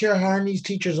contract that you're hiring these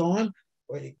teachers on?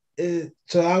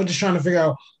 So I was just trying to figure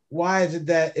out, why is it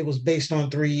that it was based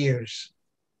on 3 years,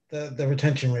 the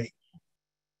retention rate?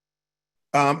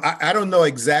 I don't know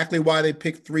exactly why they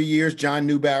picked 3 years. John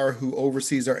Neubauer, who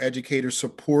oversees our educator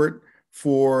support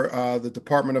for the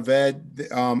Department of Ed,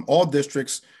 all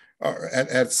districts are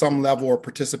at some level are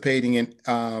participating in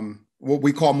what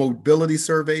we call mobility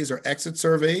surveys or exit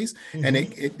surveys. Mm-hmm. And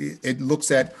it looks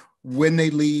at when they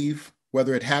leave,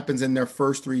 whether it happens in their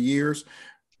first 3 years,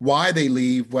 why they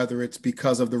leave, whether it's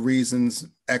because of the reasons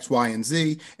X, Y, and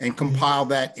Z, and compile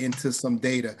that into some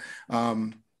data.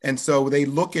 And so they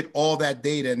look at all that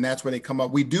data, and that's where they come up.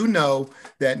 We do know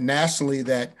that nationally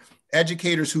that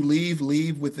educators who leave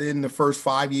within the first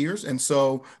 5 years. And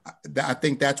so I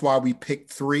think that's why we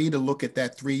picked 3 to look at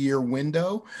that 3-year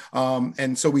window.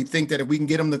 And so we think that if we can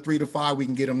get them to 3 to 5, we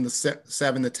can get them to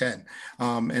 7 to 10.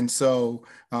 And so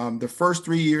the first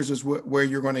 3 years is where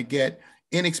you're going to get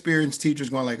inexperienced teachers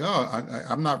going like, oh,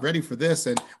 I'm not ready for this,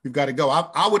 and we've got to go.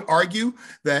 I would argue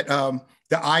that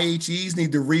the IHEs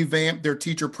need to revamp their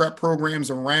teacher prep programs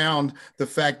around the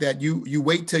fact that you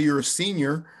wait till you're a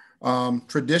senior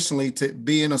traditionally to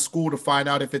be in a school to find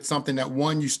out if it's something that,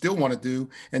 one, you still want to do,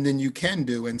 and then you can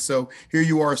do. And so here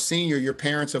you are a senior, your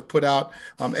parents have put out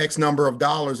X number of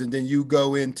dollars, and then you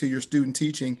go into your student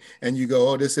teaching and you go,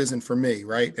 oh, this isn't for me,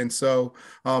 right? And so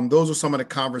those are some of the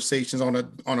conversations on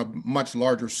a much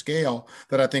larger scale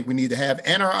that I think we need to have.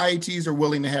 And our IHEs are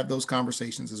willing to have those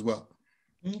conversations as well.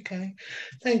 Okay,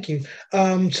 thank you.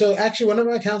 So actually, one of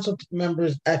our council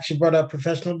members actually brought up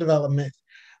professional development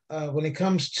when it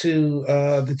comes to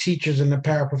the teachers and the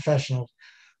paraprofessionals.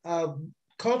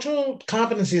 Cultural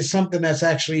competency is something that's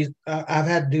actually, I've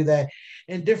had to do that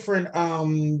in different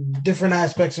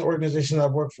aspects of organizations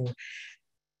I've worked for.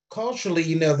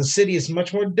 Culturally, the city is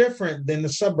much more different than the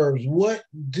suburbs.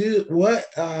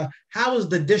 How is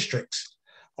the districts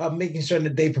making sure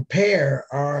that they prepare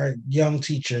our young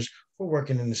teachers for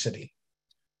working in the city?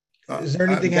 Is there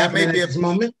anything happening at this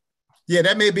moment? Yeah,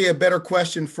 that may be a better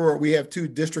question for, we have 2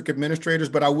 district administrators,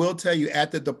 but I will tell you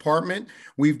at the department,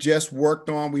 we've just worked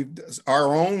on,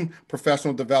 our own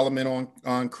professional development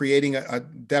on creating a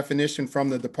definition from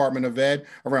the Department of Ed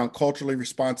around culturally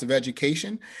responsive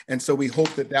education. And so we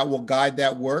hope that will guide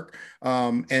that work.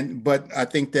 But I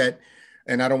think that,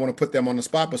 and I don't want to put them on the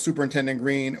spot, but Superintendent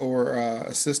Green or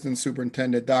Assistant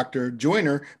Superintendent Dr.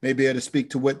 Joyner may be able to speak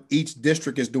to what each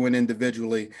district is doing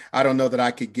individually. I don't know that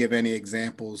I could give any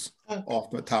examples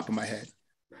off the top of my head.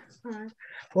 All right.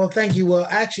 Well, thank you. Well,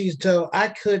 actually, so I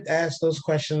could ask those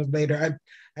questions later.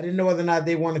 I didn't know whether or not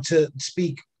they wanted to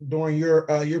speak during your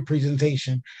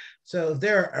presentation. So if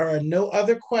there are no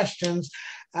other questions,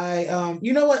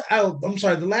 you know what? I'm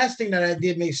sorry. The last thing that I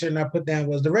did make certain I put down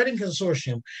was the Reading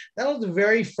Consortium. That was the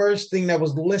very first thing that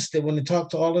was listed when they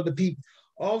talked to all of the people,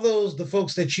 the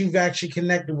folks that you've actually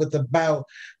connected with about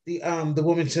the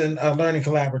Wilmington Learning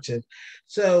Collaborative.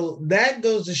 So that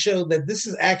goes to show that this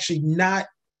is actually not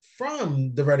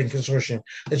from the Reading Consortium,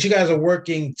 that you guys are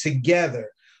working together.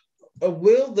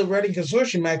 Will the Reading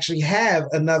Consortium actually have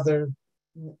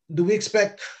do we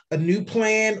expect a new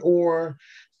plan or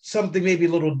something maybe a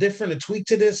little different, a tweak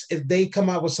to this, if they come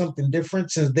out with something different,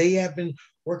 since they have been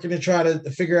working to try to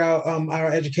figure out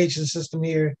our education system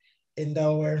here in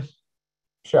Delaware?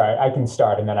 Sure, I can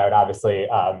start, and then I would obviously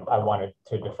I wanted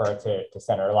to defer to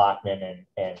Senator Lockman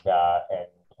and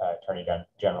Attorney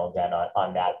General Den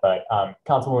on that. But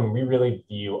Councilwoman, we really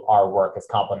view our work as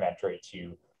complementary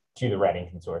to the Reading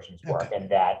Consortium's work, and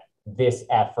that this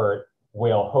effort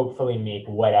will hopefully make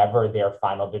whatever their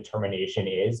final determination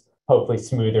is hopefully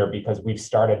smoother, because we've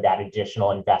started that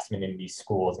additional investment in these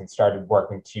schools and started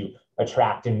working to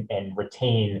attract and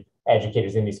retain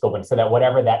educators in these schools. And so that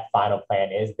whatever that final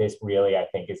plan is, this really, I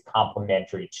think, is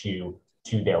complementary to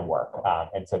their work.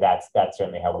 And so that's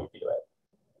certainly how we view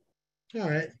it. All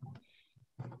right.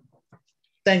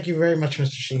 Thank you very much,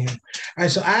 Mr. Sheehan. All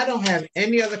right, so I don't have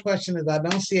any other questions. I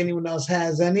don't see anyone else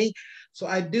has any. So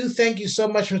I do thank you so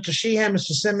much, Mr. Sheehan,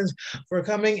 Mr. Simmons, for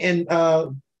coming and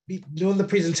doing the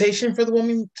presentation for the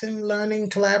Wilmington Learning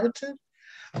Collaborative.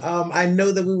 I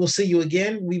know that we will see you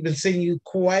again. We've been seeing you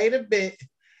quite a bit,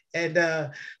 and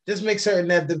just make certain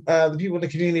that the people in the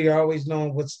community are always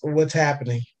knowing what's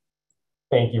happening.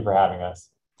 Thank you for having us.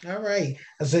 All right.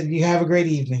 I said you have a great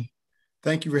evening.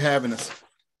 Thank you for having us.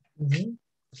 Mm-hmm.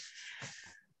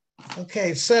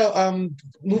 Okay, so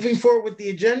moving forward with the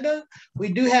agenda,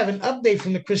 we do have an update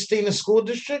from the Christina School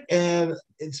District, and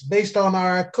it's based on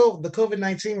the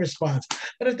COVID-19 response.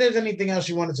 But if there's anything else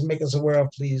you wanted to make us aware of,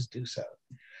 please do so.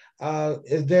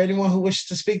 Is there anyone who wishes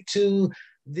to speak to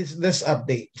this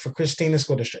update for Christina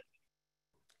School District?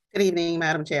 Good evening,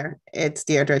 Madam Chair. It's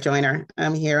Deirdre Joyner.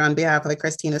 I'm here on behalf of the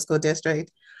Christina School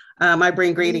District. I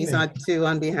bring greetings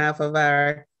on behalf of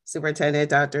our Superintendent,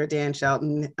 Dr. Dan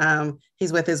Shelton.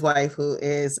 He's with his wife, who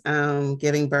is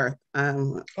giving birth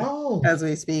as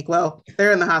we speak. Well,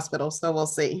 they're in the hospital, so we'll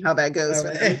see how that goes for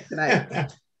them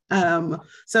tonight.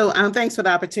 Thanks for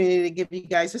the opportunity to give you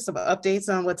guys just some updates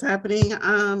on what's happening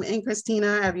in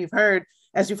Christina.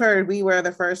 As you've heard, we were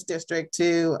the first district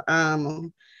to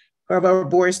for our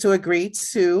boards to agree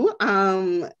to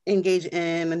engage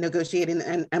in negotiating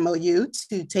an MOU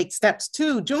to take steps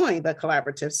to join the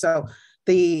collaborative. So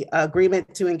the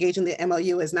agreement to engage in the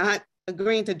MOU is not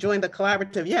agreeing to join the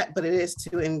collaborative yet, but it is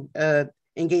to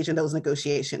engage in those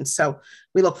negotiations. So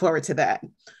we look forward to that.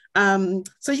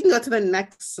 So you can go to the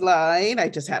next slide. I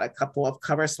just had a couple of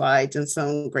cover slides and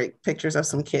some great pictures of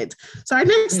some kids. So our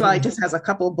next slide just has a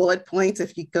couple of bullet points.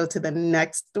 If you go to the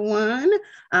next one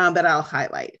that I'll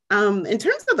highlight. In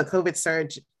terms of the COVID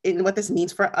surge and what this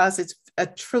means for us, it's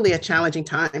truly a challenging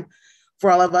time for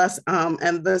all of us.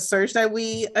 And the surge that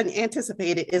we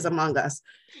anticipated is among us.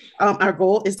 Our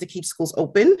goal is to keep schools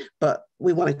open, but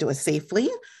we want to do it safely.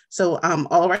 So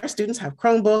all of our students have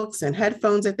Chromebooks and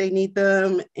headphones if they need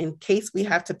them in case we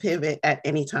have to pivot at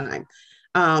any time.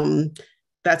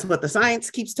 That's what the science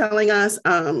keeps telling us,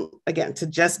 again, to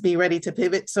just be ready to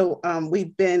pivot. So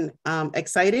we've been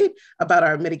excited about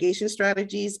our mitigation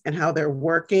strategies and how they're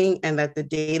working, and that the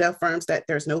data affirms that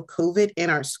there's no COVID in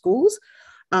our schools.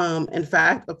 In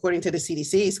fact, according to the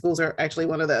CDC, schools are actually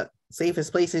one of the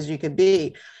safest places you could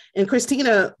be. In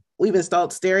Christina, we've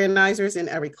installed sterilizers in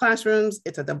every classroom.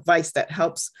 It's a device that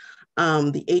helps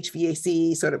the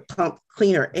HVAC sort of pump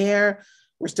cleaner air.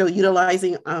 We're still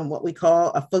utilizing what we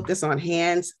call a focus on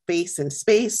hands, face, and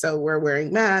space. So we're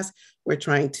wearing masks. We're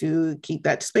trying to keep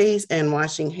that space and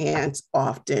washing hands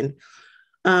often.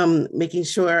 Making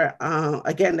sure,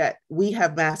 again, that we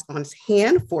have masks on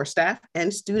hand for staff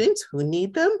and students who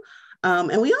need them.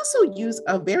 And we also use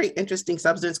a very interesting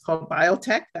substance called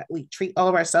biotech that we treat all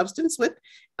of our surfaces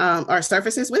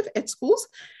with at schools.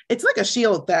 It's like a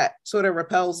shield that sort of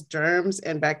repels germs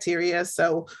and bacteria.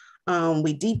 So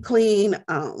we deep clean,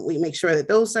 we make sure that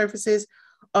those surfaces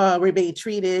remain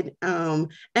treated. And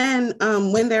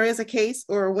when there is a case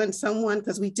or when someone,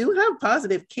 because we do have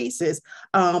positive cases,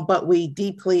 but we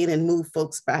deep clean and move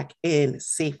folks back in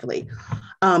safely.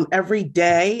 Every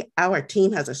day, our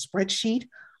team has a spreadsheet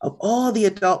of all the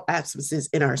adult absences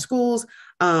in our schools.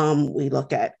 We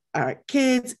look at our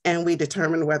kids and we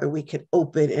determine whether we could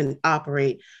open and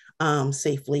operate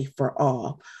safely for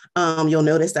all. You'll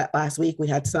notice that last week we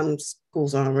had some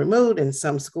schools on remote and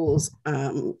some schools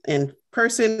in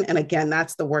person. And again,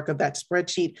 that's the work of that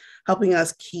spreadsheet, helping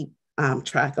us keep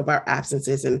track of our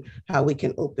absences and how we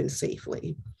can open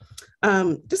safely.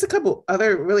 Just a couple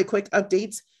other really quick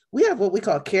updates. We have what we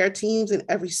call care teams in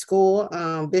every school.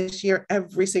 This year,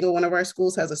 every single one of our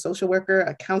schools has a social worker,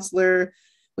 a counselor.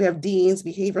 We have deans,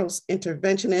 behavioral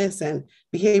interventionists, and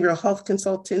behavioral health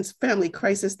consultants, family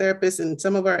crisis therapists in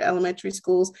some of our elementary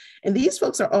schools. And these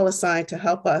folks are all assigned to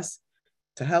help us,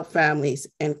 to help families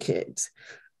and kids.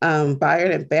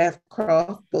 Bayard and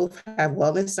Bancroft both have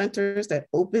wellness centers that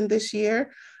opened this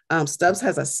year. Stubbs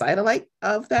has a satellite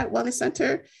of that wellness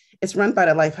center. It's run by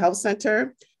the Life Health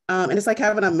Center. And it's like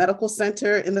having a medical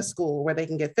center in the school where they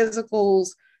can get physicals,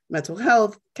 mental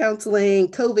health, counseling,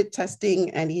 COVID testing,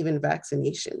 and even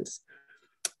vaccinations.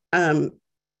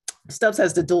 Stubbs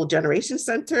has the Dual Generation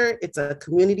Center. It's a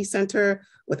community center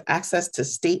with access to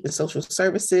state and social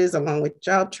services, along with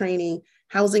job training,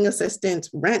 housing assistance,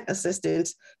 rent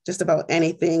assistance, just about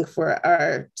anything for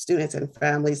our students and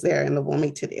families there in the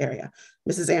Wilmington area.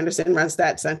 Mrs. Anderson runs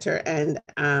that center and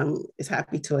is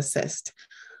happy to assist.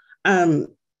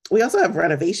 We also have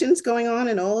renovations going on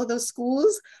in all of those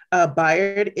schools.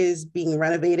 Bayard is being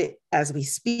renovated as we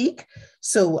speak.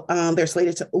 So they're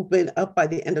slated to open up by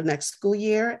the end of next school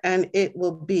year, and it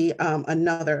will be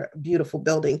another beautiful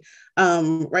building.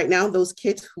 Right now, those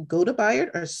kids who go to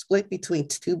Bayard are split between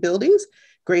two buildings.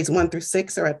 Grades 1 through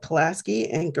 6 are at Pulaski,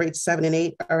 and grades 7 and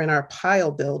 8 are in our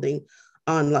Pyle building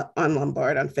on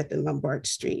Lombard, on 5th and Lombard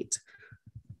Street.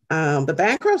 The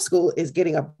Bancroft School is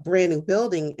getting a brand new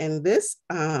building, and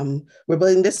we're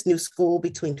building this new school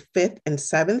between 5th and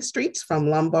 7th Streets from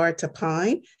Lombard to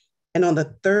Pine. And on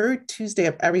the third Tuesday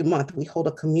of every month, we hold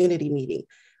a community meeting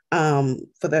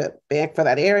for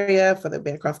that area, for the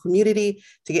Bancroft community,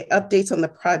 to get updates on the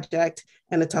project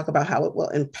and to talk about how it will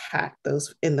impact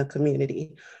those in the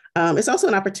community. It's also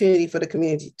an opportunity for the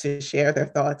community to share their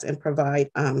thoughts and provide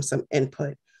some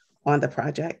input on the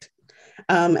project.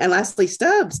 And lastly,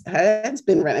 Stubbs has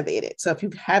been renovated. So if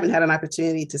you haven't had an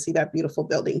opportunity to see that beautiful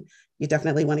building, you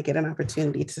definitely want to get an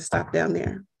opportunity to stop down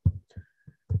there.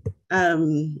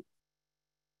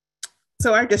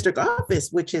 So our district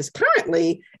office, which is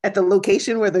currently at the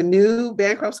location where the new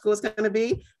Bancroft School is going to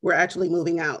be, we're actually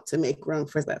moving out to make room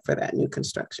for that new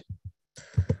construction.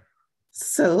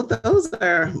 So those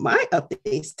are my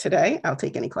updates today. I'll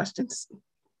take any questions.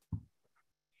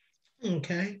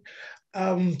 Okay.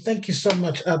 Thank you so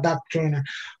much, Dr. Joyner.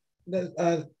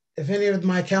 If any of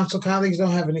my council colleagues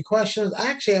don't have any questions,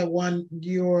 I actually have one.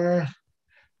 Your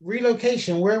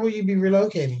relocation, where will you be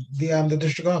relocating the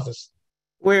district office?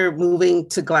 We're moving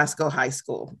to Glasgow High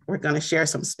School. We're going to share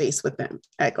some space with them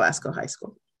at Glasgow High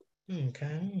School.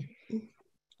 Okay.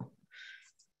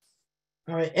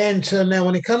 All right. And so now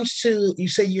when it comes to, you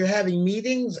say you're having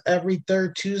meetings every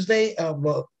third Tuesday,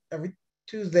 every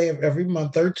Tuesday of every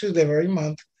month, third Tuesday of every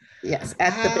month. Yes.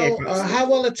 How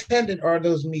well attended are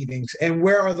those meetings, and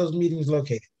where are those meetings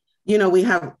located? You know, we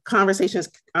have conversations,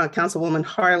 Councilwoman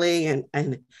Harley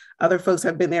and other folks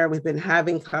have been there. We've been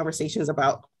having conversations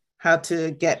about how to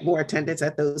get more attendance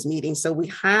at those meetings. So we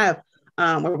have,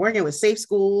 we're working with Safe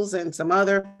Schools and some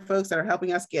other folks that are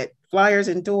helping us get flyers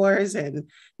indoors and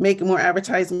making more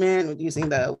advertisement using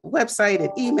the website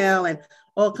and email and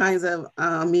all kinds of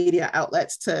media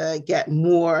outlets to get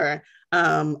more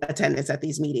attendance at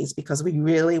these meetings, because we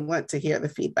really want to hear the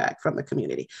feedback from the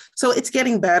community. So it's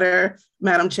getting better,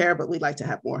 Madam Chair, but we'd like to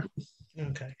have more.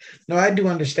 Okay. No, I do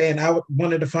understand. I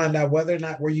wanted to find out whether or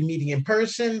not were you meeting in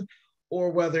person or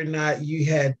whether or not you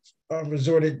had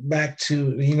resorted back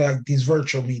to, like these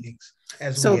virtual meetings.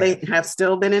 So they have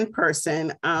still been in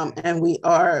person, and we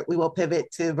will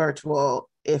pivot to virtual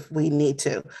if we need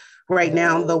to. Right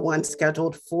now, the one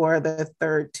scheduled for the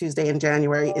third Tuesday in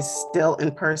January is still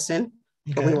in person,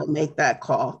 but we will make that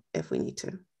call if we need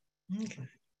to. Okay.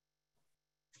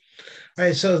 All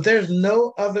right, so if there's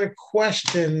no other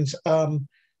questions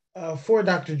for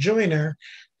Dr. Joyner.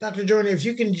 Dr. Joyner, if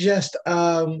you can just,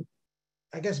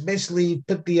 I guess, basically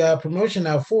put the promotion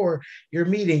out for your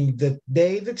meeting, the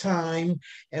day, the time,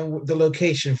 and the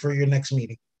location for your next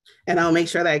meeting. And I'll make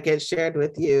sure that gets shared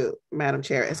with you, Madam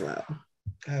Chair, as well.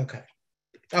 Okay.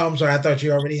 Oh, I'm sorry. I thought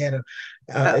you already had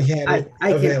I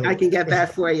can get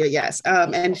that for you. Yes.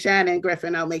 And Shannon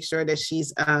Griffin, I'll make sure that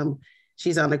she's on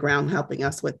the ground helping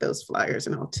us with those flyers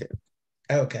and all too.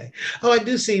 Okay. Oh, I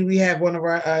do see we have one of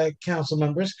our council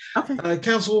members. Okay.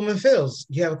 Councilwoman Fields,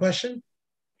 do you have a question?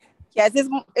 Yes,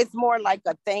 it's more like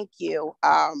a thank you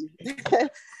to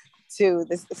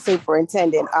the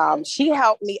superintendent. She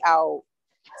helped me out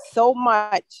so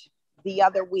much the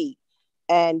other week,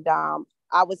 and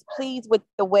I was pleased with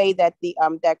the way that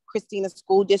that Christina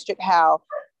School District, how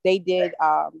they did,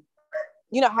 how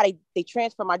they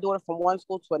transferred my daughter from one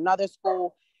school to another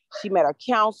school. She met a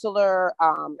counselor,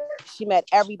 she met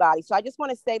everybody. So I just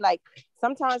want to say, like,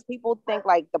 sometimes people think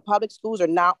like the public schools are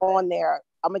not on their,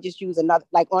 I'm gonna just use another,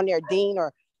 like on their dean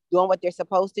or doing what they're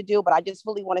supposed to do. But I just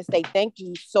really want to say thank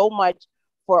you so much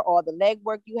for all the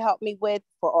legwork you helped me with,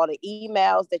 for all the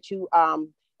emails that you,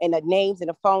 and the names and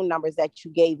the phone numbers that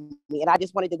you gave me. And I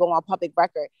just wanted to go on public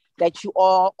record that you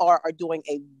all are doing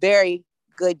a very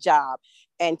good job.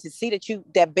 And to see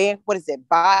that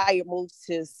Bayard moves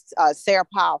to Sarah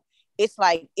Powell, it's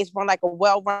run like a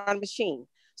well-run machine.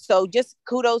 So just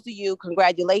kudos to you.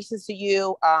 Congratulations to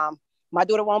you. My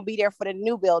daughter won't be there for the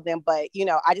new building, but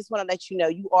I just want to let you know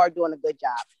you are doing a good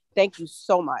job. Thank you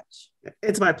so much.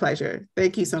 It's my pleasure.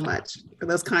 Thank you so much for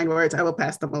those kind words. I will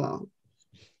pass them along.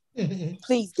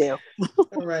 Please do.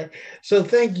 All right. So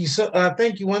thank you. So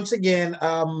thank you once again.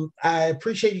 I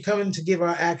appreciate you coming to give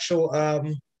our actual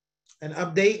an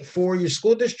update for your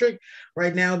school district.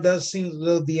 Right now, it does seem as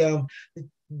though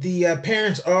the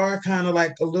parents are kind of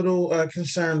like a little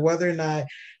concerned whether or not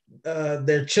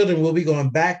their children will be going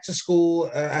back to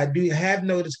school. I do have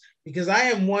noticed, because I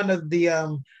am one of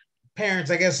the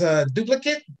parents, I guess a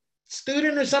duplicate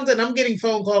student or something. I'm getting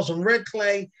phone calls from Red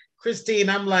Clay, Christine.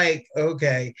 I'm like,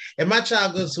 okay. And my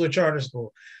child goes to a charter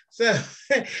school. So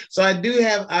I'm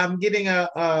getting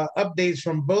updates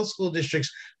from both school districts,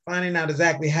 finding out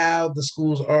exactly how the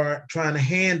schools are trying to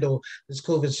handle this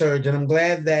COVID surge. And I'm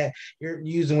glad that you're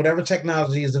using whatever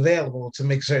technology is available to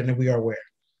make certain that we are aware.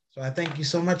 So I thank you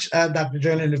so much, Dr.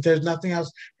 Joyner. And if there's nothing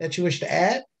else that you wish to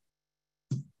add,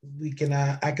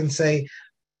 I can say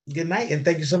good night and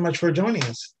thank you so much for joining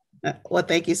us. Well,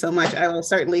 thank you so much. I will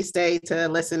certainly stay to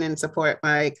listen and support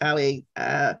my colleague,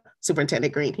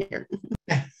 Superintendent Green here.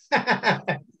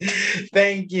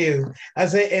 Thank you. I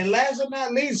say, and last but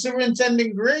not least,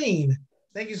 Superintendent Green,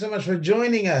 thank you so much for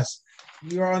joining us.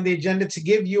 You are on the agenda to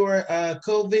give your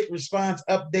COVID response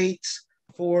updates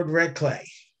for Red Clay.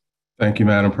 Thank you,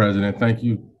 Madam President. Thank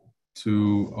you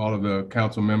to all of the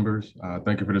council members.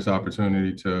 Thank you for this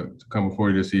opportunity to come before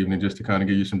you this evening just to kind of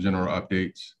give you some general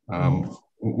updates.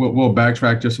 We'll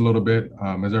backtrack just a little bit.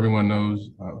 As everyone knows,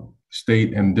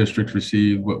 state and districts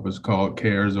received what was called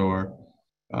CARES, or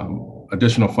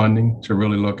additional funding to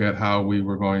really look at how we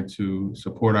were going to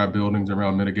support our buildings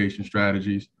around mitigation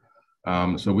strategies.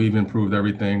 So we've improved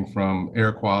everything from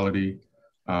air quality,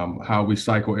 how we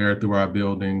cycle air through our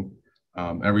building,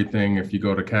 everything. If you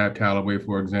go to Cab Callaway,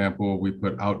 for example, we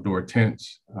put outdoor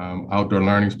tents, outdoor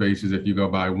learning spaces. If you go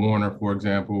by Warner, for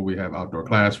example, we have outdoor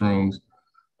classrooms.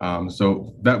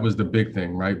 So that was the big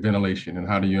thing, right? Ventilation, and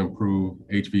how do you improve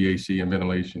HVAC and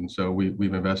ventilation? So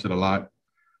we've invested a lot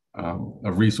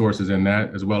of resources in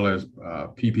that, as well as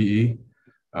PPE,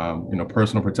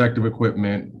 personal protective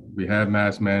equipment. We have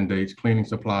mask mandates, cleaning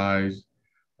supplies,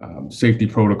 safety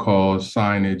protocols,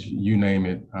 signage, you name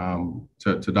it.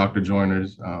 To Dr.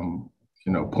 Joyner's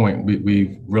point,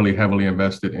 we've really heavily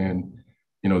invested in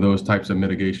those types of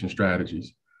mitigation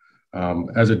strategies.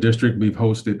 As a district, we've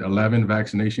hosted 11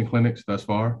 vaccination clinics thus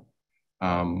far.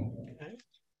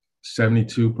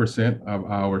 72% of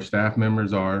our staff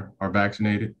members are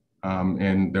vaccinated.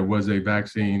 And there was a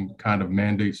vaccine kind of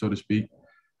mandate, so to speak.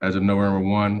 As of November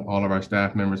 1, all of our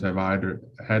staff members have either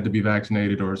had to be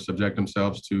vaccinated or subject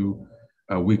themselves to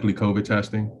weekly COVID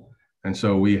testing. And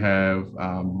so we have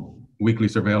weekly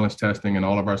surveillance testing in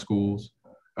all of our schools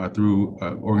through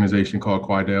an organization called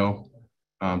Quidel.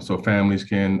 So families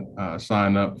can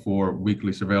sign up for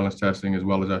weekly surveillance testing, as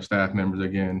well as our staff members,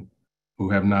 again, who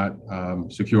have not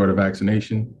secured a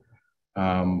vaccination.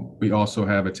 We also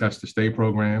have a test to stay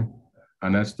program,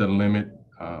 and that's to limit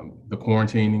the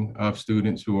quarantining of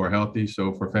students who are healthy.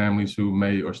 So for families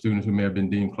or students who may have been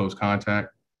deemed close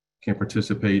contact, can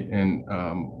participate in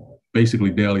basically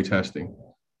daily testing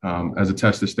as a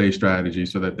test to stay strategy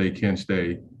so that they can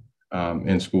stay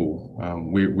in school.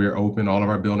 We're open, all of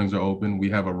our buildings are open. We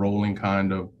have a rolling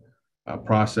kind of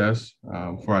process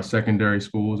for our secondary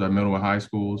schools, our middle and high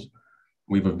schools.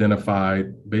 We've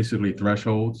identified basically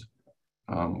thresholds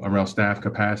around staff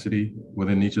capacity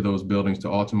within each of those buildings to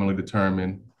ultimately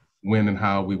determine when and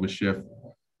how we would shift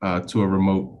to a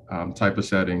remote type of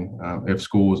setting if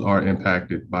schools are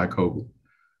impacted by COVID.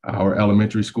 Our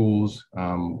elementary schools,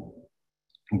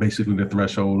 basically the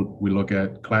threshold, we look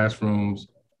at classrooms,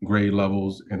 grade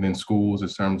levels, and then schools in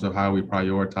terms of how we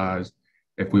prioritize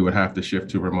if we would have to shift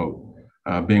to remote.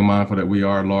 Being mindful that we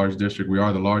are a large district, we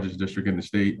are the largest district in the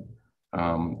state.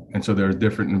 And so there are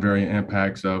different and varying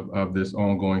impacts of this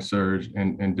ongoing surge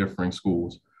in differing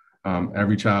schools.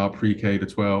 Every child pre-K to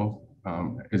 12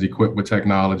 is equipped with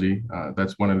technology.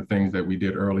 That's one of the things that we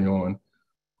did early on.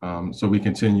 So we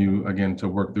continue, again, to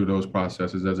work through those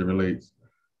processes as it relates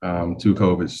to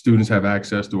COVID. Students have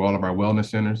access to all of our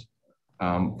wellness centers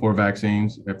for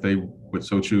vaccines if they would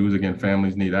so choose. Again,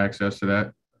 families need access to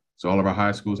that. So all of our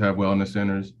high schools have wellness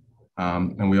centers.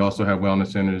 And we also have wellness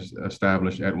centers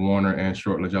established at Warner and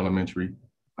Shortledge Elementary.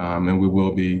 And we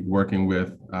will be working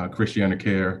with Christiana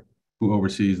Care, who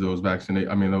oversees those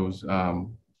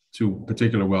two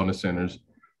particular wellness centers,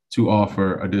 to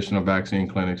offer additional vaccine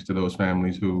clinics to those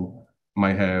families who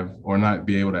might have or not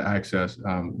be able to access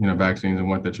vaccines and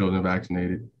want their children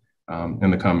vaccinated in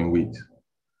the coming weeks.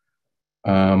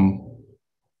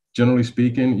 Generally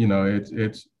speaking,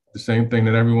 it's the same thing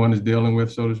that everyone is dealing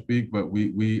with, so to speak, but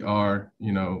we are,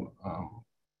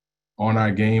 on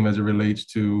our game as it relates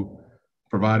to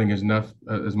providing as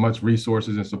much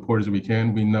resources and support as we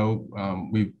can. We know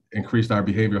we've increased our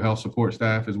behavioral health support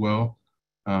staff as well,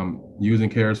 using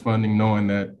CARES funding, knowing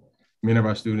that many of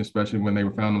our students, especially when they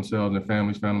found themselves and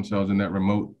families found themselves in that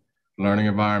remote learning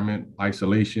environment,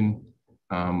 isolation,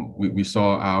 we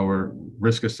saw our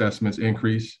risk assessments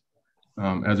increase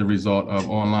as a result of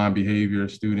online behavior,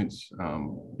 students,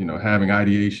 having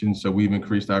ideation. So we've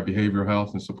increased our behavioral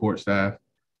health and support staff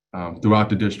throughout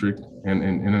the district and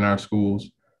in our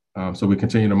schools. So we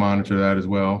continue to monitor that as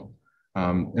well.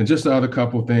 And just the other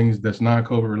couple of things that's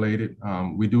non-COVID related.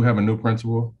 We do have a new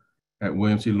principal at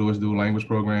William C. Lewis Dual Language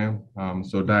Program.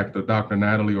 So Dr.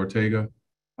 Natalie Ortega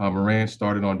Moran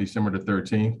started on December the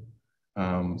 13th.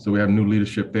 So we have new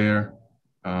leadership there.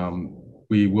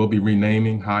 We will be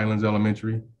renaming Highlands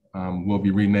Elementary. We'll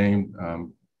be renamed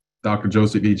Dr.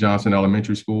 Joseph E. Johnson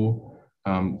Elementary School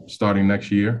starting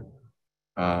next year.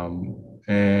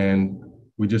 And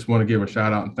we just want to give a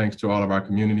shout out and thanks to all of our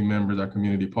community members, our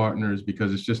community partners,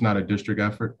 because it's just not a district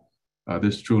effort.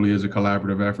 This truly is a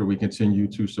collaborative effort. We continue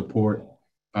to support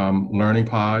learning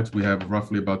pods. We have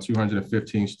roughly about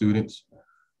 215 students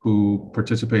who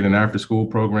participate in after school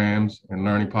programs and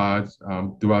learning pods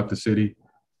throughout the city,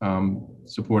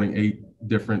 supporting 8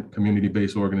 different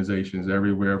community-based organizations,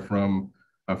 everywhere from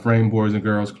Frame Boys and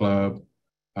Girls Club,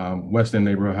 West End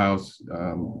Neighborhood House,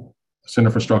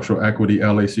 Center for Structural Equity,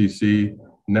 LACC,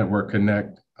 Network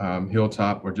Connect,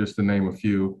 Hilltop, or just to name a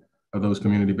few of those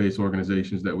community-based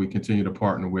organizations that we continue to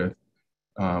partner with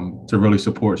to really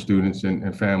support students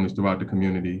and families throughout the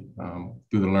community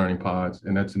through the learning pods.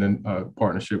 And that's in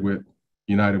partnership with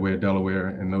United Way of Delaware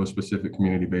and those specific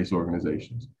community-based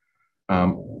organizations.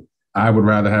 I would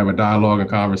rather have a dialogue and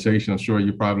conversation. I'm sure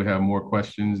you probably have more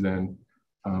questions than,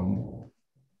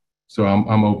 so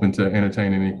I'm open to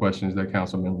entertaining any questions that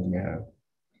council members may have.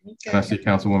 Okay. And I see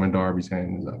Councilwoman Darby's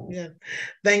hand is up. Yeah,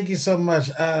 thank you so much,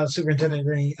 Superintendent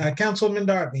Green. Councilwoman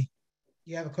Darby,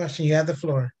 you have a question, you have the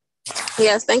floor.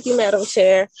 Yes, thank you, Madam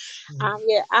Chair.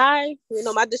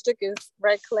 My district is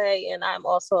Red Clay, and I'm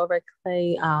also a Red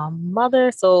Clay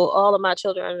mother. So all of my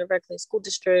children are in the Red Clay School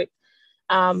District.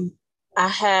 My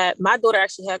daughter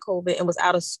actually had COVID and was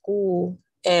out of school.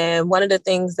 And one of the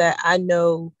things that I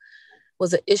know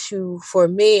was an issue for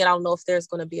me, and I don't know if there's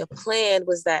going to be a plan,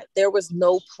 was that there was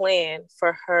no plan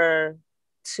for her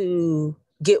to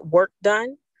get work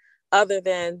done other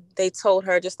than they told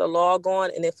her just to log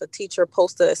on, and if a teacher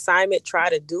posts an assignment,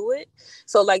 try to do it.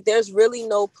 So there's really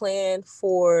no plan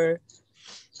for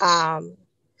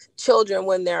children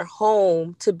when they're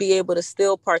home to be able to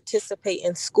still participate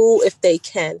in school if they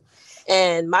can.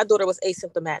 And my daughter was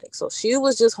asymptomatic, so she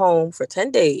was just home for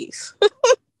 10 days.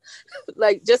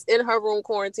 Just in her room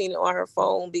quarantining on her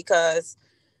phone because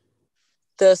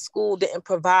the school didn't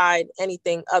provide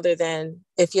anything other than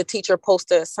if your teacher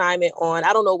posts an assignment on,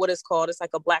 I don't know what it's called. It's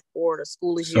like a Blackboard or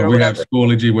Schoology. So we have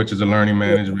Schoology, which is a learning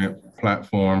management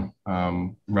platform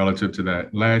relative to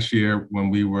that. Last year, when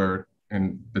we were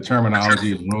in the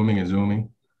terminology is rooming and zooming,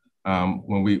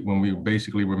 when we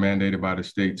basically were mandated by the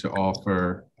state to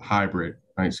offer hybrid,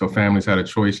 right? So families had a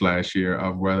choice last year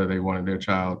of whether they wanted their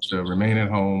child to remain at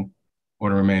home or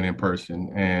to remain in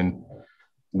person. And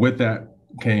with that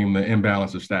came the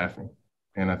imbalance of staffing.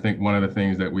 And I think one of the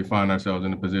things that we find ourselves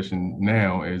in a position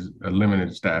now is a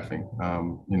limited staffing.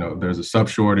 There's a sub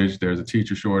shortage, there's a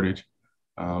teacher shortage.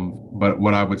 But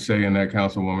what I would say in that,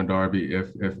 Councilwoman Darby,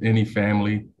 if any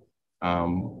family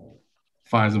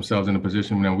finds themselves in a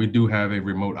position, now we do have a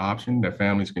remote option that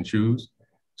families can choose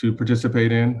to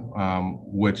participate in,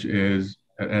 which is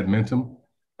an Edmentum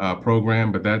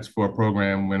program, but that's for a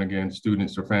program when, again,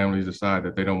 students or families decide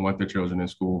that they don't want their children in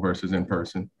school versus in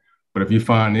person. But if you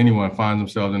find anyone finds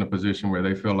themselves in a position where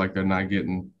they feel like they're not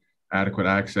getting adequate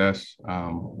access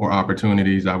or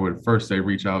opportunities, I would first say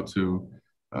reach out to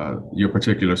your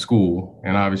particular school.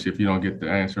 And obviously, if you don't get the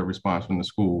answer or response from the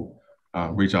school,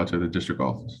 reach out to the district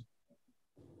office.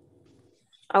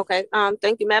 Okay.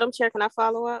 Thank you, Madam Chair. Can I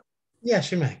follow up?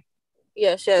 Yes, you may.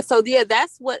 Yeah, sure. So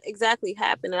that's what exactly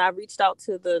happened. And I reached out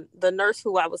to the nurse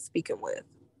who I was speaking with,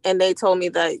 and they told me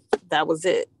that was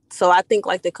it. So I think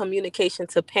the communication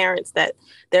to parents that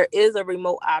there is a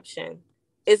remote option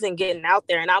isn't getting out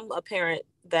there. And I'm a parent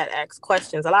that asks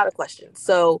questions, a lot of questions.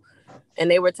 So,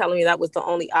 and they were telling me that was the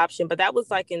only option, but that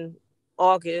was in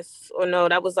August, or no,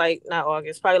 that was not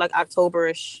August, probably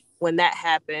October-ish when that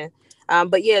happened.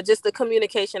 But yeah, just the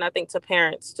communication, I think, to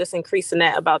parents, just increasing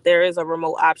that about there is a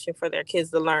remote option for their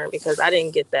kids to learn, because I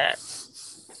didn't get that.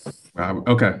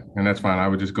 Okay, and that's fine. I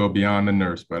would just go beyond the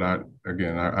nurse, but I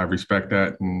respect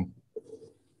that, and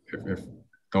if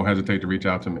don't hesitate to reach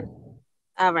out to me.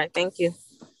 All right, thank you.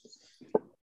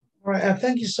 All right,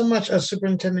 thank you so much,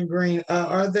 Superintendent Green.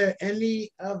 Are there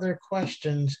any other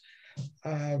questions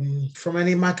from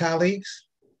any of my colleagues?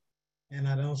 And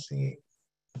I don't see.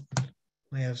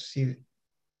 I have seen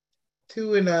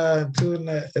two in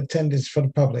attendance for the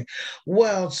public.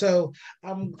 Well, so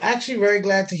I'm actually very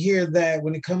glad to hear that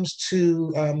when it comes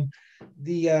to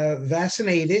the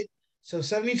vaccinated, so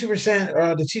 72%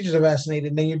 of the teachers are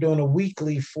vaccinated, and then you're doing a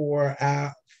weekly for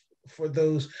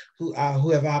those who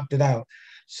have opted out.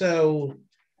 So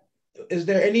is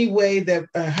there any way that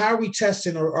how are we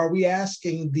testing, or are we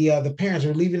asking the parents,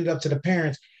 or leaving it up to the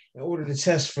parents in order to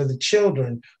test for the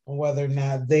children on whether or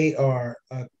not they are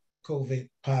COVID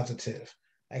positive?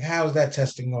 Like, how is that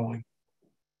testing going?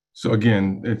 So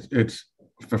again, it's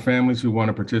for families who want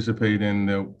to participate in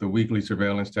the weekly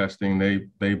surveillance testing.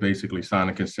 They basically sign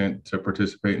a consent to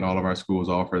participate, and all of our schools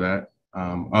offer that.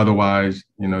 Otherwise,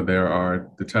 there are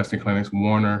the testing clinics.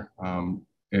 Warner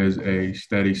is a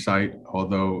steady site,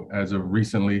 although as of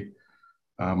recently,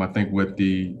 I think with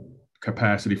the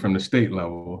capacity from the state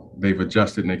level, they've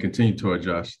adjusted and they continue to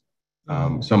adjust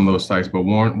some of those sites. But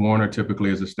Warner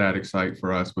typically is a static site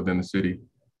for us within the city,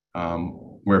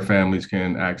 where families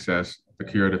can access the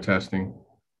curative testing.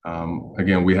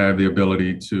 Again, we have the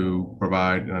ability to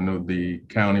provide, and I know the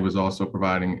county was also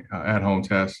providing at-home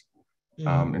tests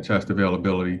and test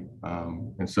availability.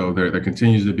 And so there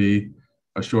continues to be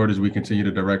a shortage. We continue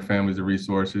to direct families to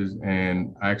resources.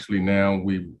 And actually now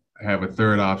we have a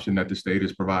third option that the state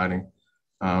is providing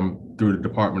through the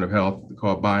Department of Health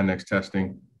called Binex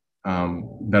testing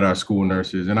that our school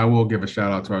nurses, and I will give a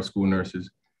shout out to our school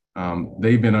nurses.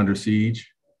 They've been under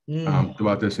siege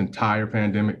throughout this entire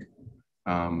pandemic.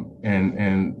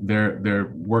 And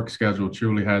their work schedule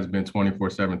truly has been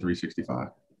 24/7, 365.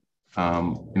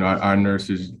 Our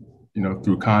nurses,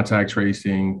 through contact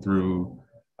tracing, through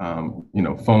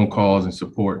phone calls and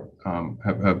support,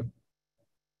 have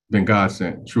been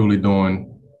godsend, truly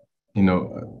doing,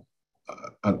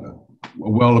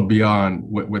 well beyond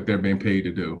what they're being paid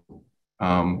to do,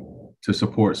 to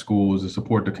support schools, to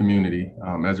support the community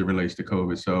as it relates to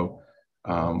COVID. So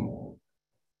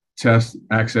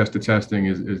access to testing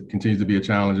continues to be a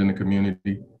challenge in the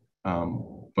community,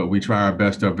 but we try our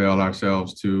best to avail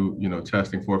ourselves to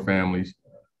testing for families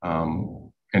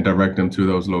and direct them to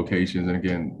those locations. And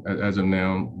again, as of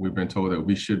now, we've been told that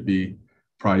we should be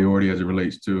priority as it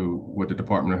relates to what the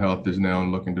Department of Health is now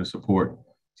looking to support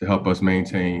to help us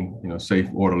maintain, safe,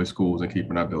 orderly schools and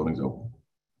keeping our buildings open.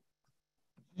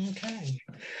 Okay.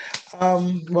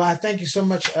 Well, I thank you so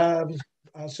much,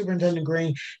 Superintendent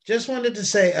Green. Just wanted to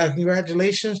say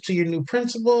congratulations to your new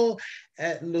principal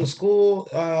at the school.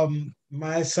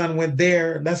 My son went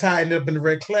there. That's how I ended up in the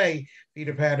red clay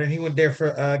feeder pattern. He went there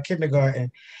for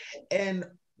kindergarten. And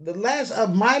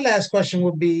my last question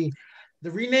would be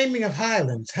the renaming of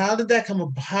Highlands. How did that come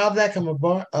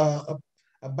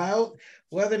about?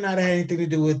 Whether or not it had anything to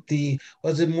do with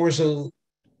was it more so,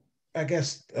 I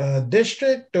guess,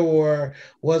 district, or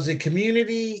was it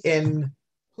community? And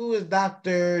who is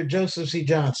Dr. Joseph C.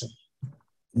 Johnson?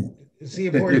 Is he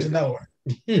important to know her?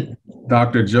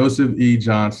 Dr. Joseph E.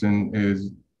 Johnson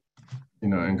is,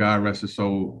 and God rest his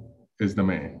soul, is the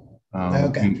man.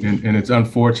 Okay. And it's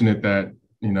unfortunate that,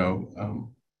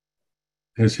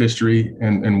 his history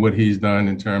and what he's done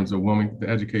in terms of the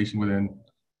education within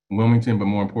Wilmington, but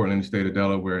more importantly in the state of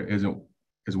Delaware, isn't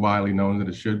as widely known as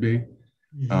it should be.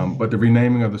 Mm-hmm. But the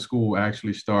renaming of the school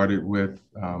actually started with,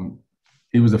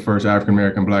 he was the first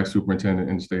African-American Black superintendent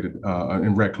in the state of,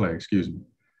 in Red Clay, excuse me.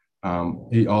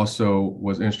 He also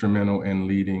was instrumental in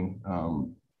leading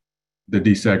the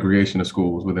desegregation of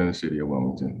schools within the city of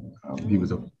Wilmington. He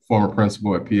was a former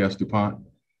principal at P.S. DuPont,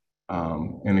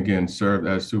 and again, served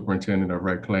as superintendent of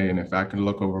Red Clay. And if I can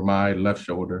look over my left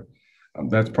shoulder,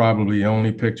 that's probably the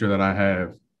only picture that I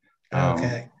have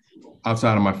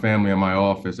outside of my family in my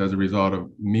office as a result of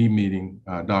me meeting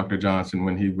Dr. Johnson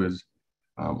when he was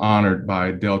honored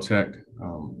by Del Tech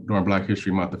during Black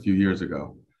History Month a few years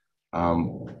ago.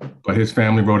 But his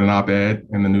family wrote an op-ed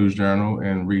in the News Journal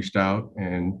and reached out,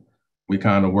 and we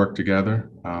kind of worked together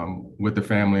with the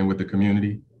family and with the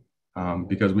community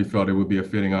because we felt it would be a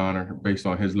fitting honor based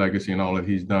on his legacy and all that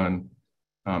he's done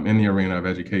in the arena of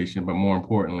education, but more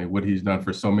importantly, what he's done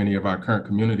for so many of our current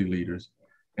community leaders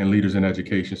and leaders in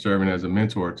education, serving as a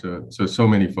mentor to so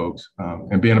many folks,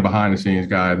 and being a behind the scenes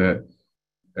guy that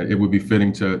it would be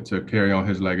fitting to carry on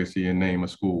his legacy and name a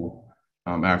school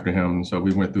after him. So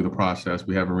we went through the process.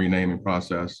 We have a renaming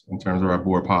process in terms of our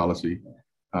board policy.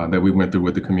 that we went through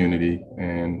with the community,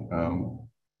 and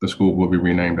the school will be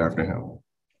renamed after him.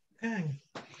 Okay.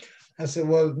 I said,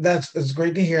 well, that's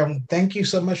great to hear. Thank you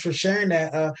so much for sharing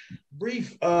that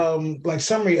brief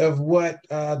summary of what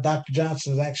Dr.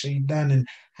 Johnson has actually done and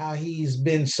how he's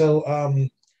been so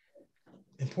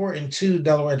important to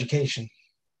Delaware education.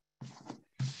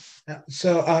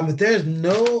 So if there's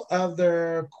no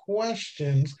other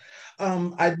questions,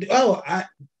 I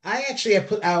actually have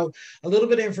put out a little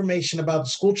bit of information about the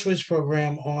school choice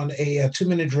program on a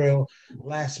 2-minute drill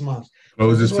last month.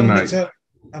 Closes tonight.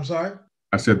 I'm sorry?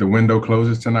 I said the window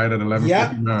closes tonight at 11:59.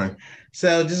 Yep.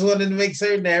 So just wanted to make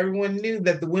certain that everyone knew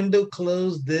that the window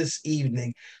closed this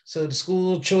evening. So the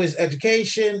school choice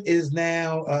education is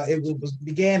now,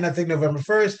 began, I think, November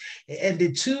 1st. It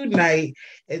ended tonight.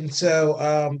 And so,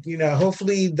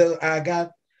 hopefully I got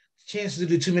a chance to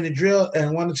do the 2-minute drill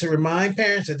and wanted to remind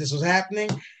parents that this was happening.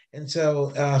 And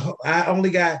so I only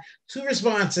got 2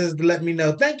 responses to let me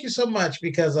know. Thank you so much,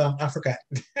 because I forgot.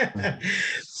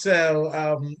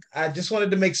 So I just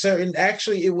wanted to make certain.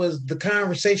 Actually, it was the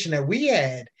conversation that we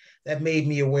had that made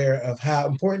me aware of how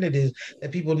important it is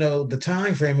that people know the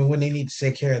time frame and when they need to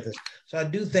take care of this. So I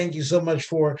do thank you so much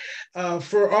for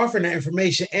offering that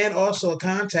information, and also a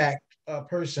contact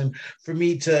person for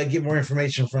me to get more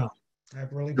information from. I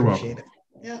really appreciate it.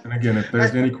 Yeah. And again, if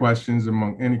there's any questions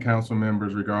among any council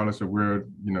members, regardless of where,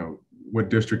 what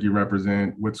district you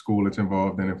represent, what school it's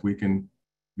involved in, if we can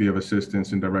be of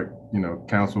assistance and direct,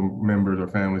 council members or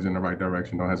families in the right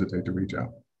direction, don't hesitate to reach out.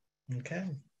 Okay.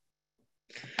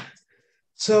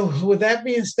 So with that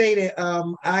being stated,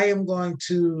 I am going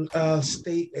to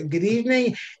state a good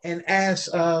evening and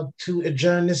ask to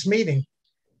adjourn this meeting.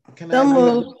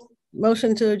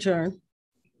 Motion to adjourn.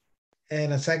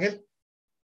 And a second?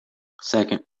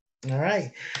 Second. All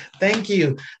right. Thank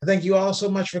you. Thank you all so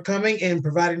much for coming and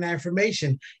providing that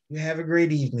information. You have a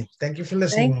great evening. Thank you for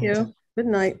listening. Thank you. Good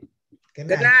night. Good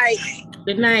night. Good night.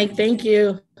 Good night. Thank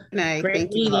you. Good night. Great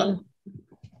Thank you. meeting.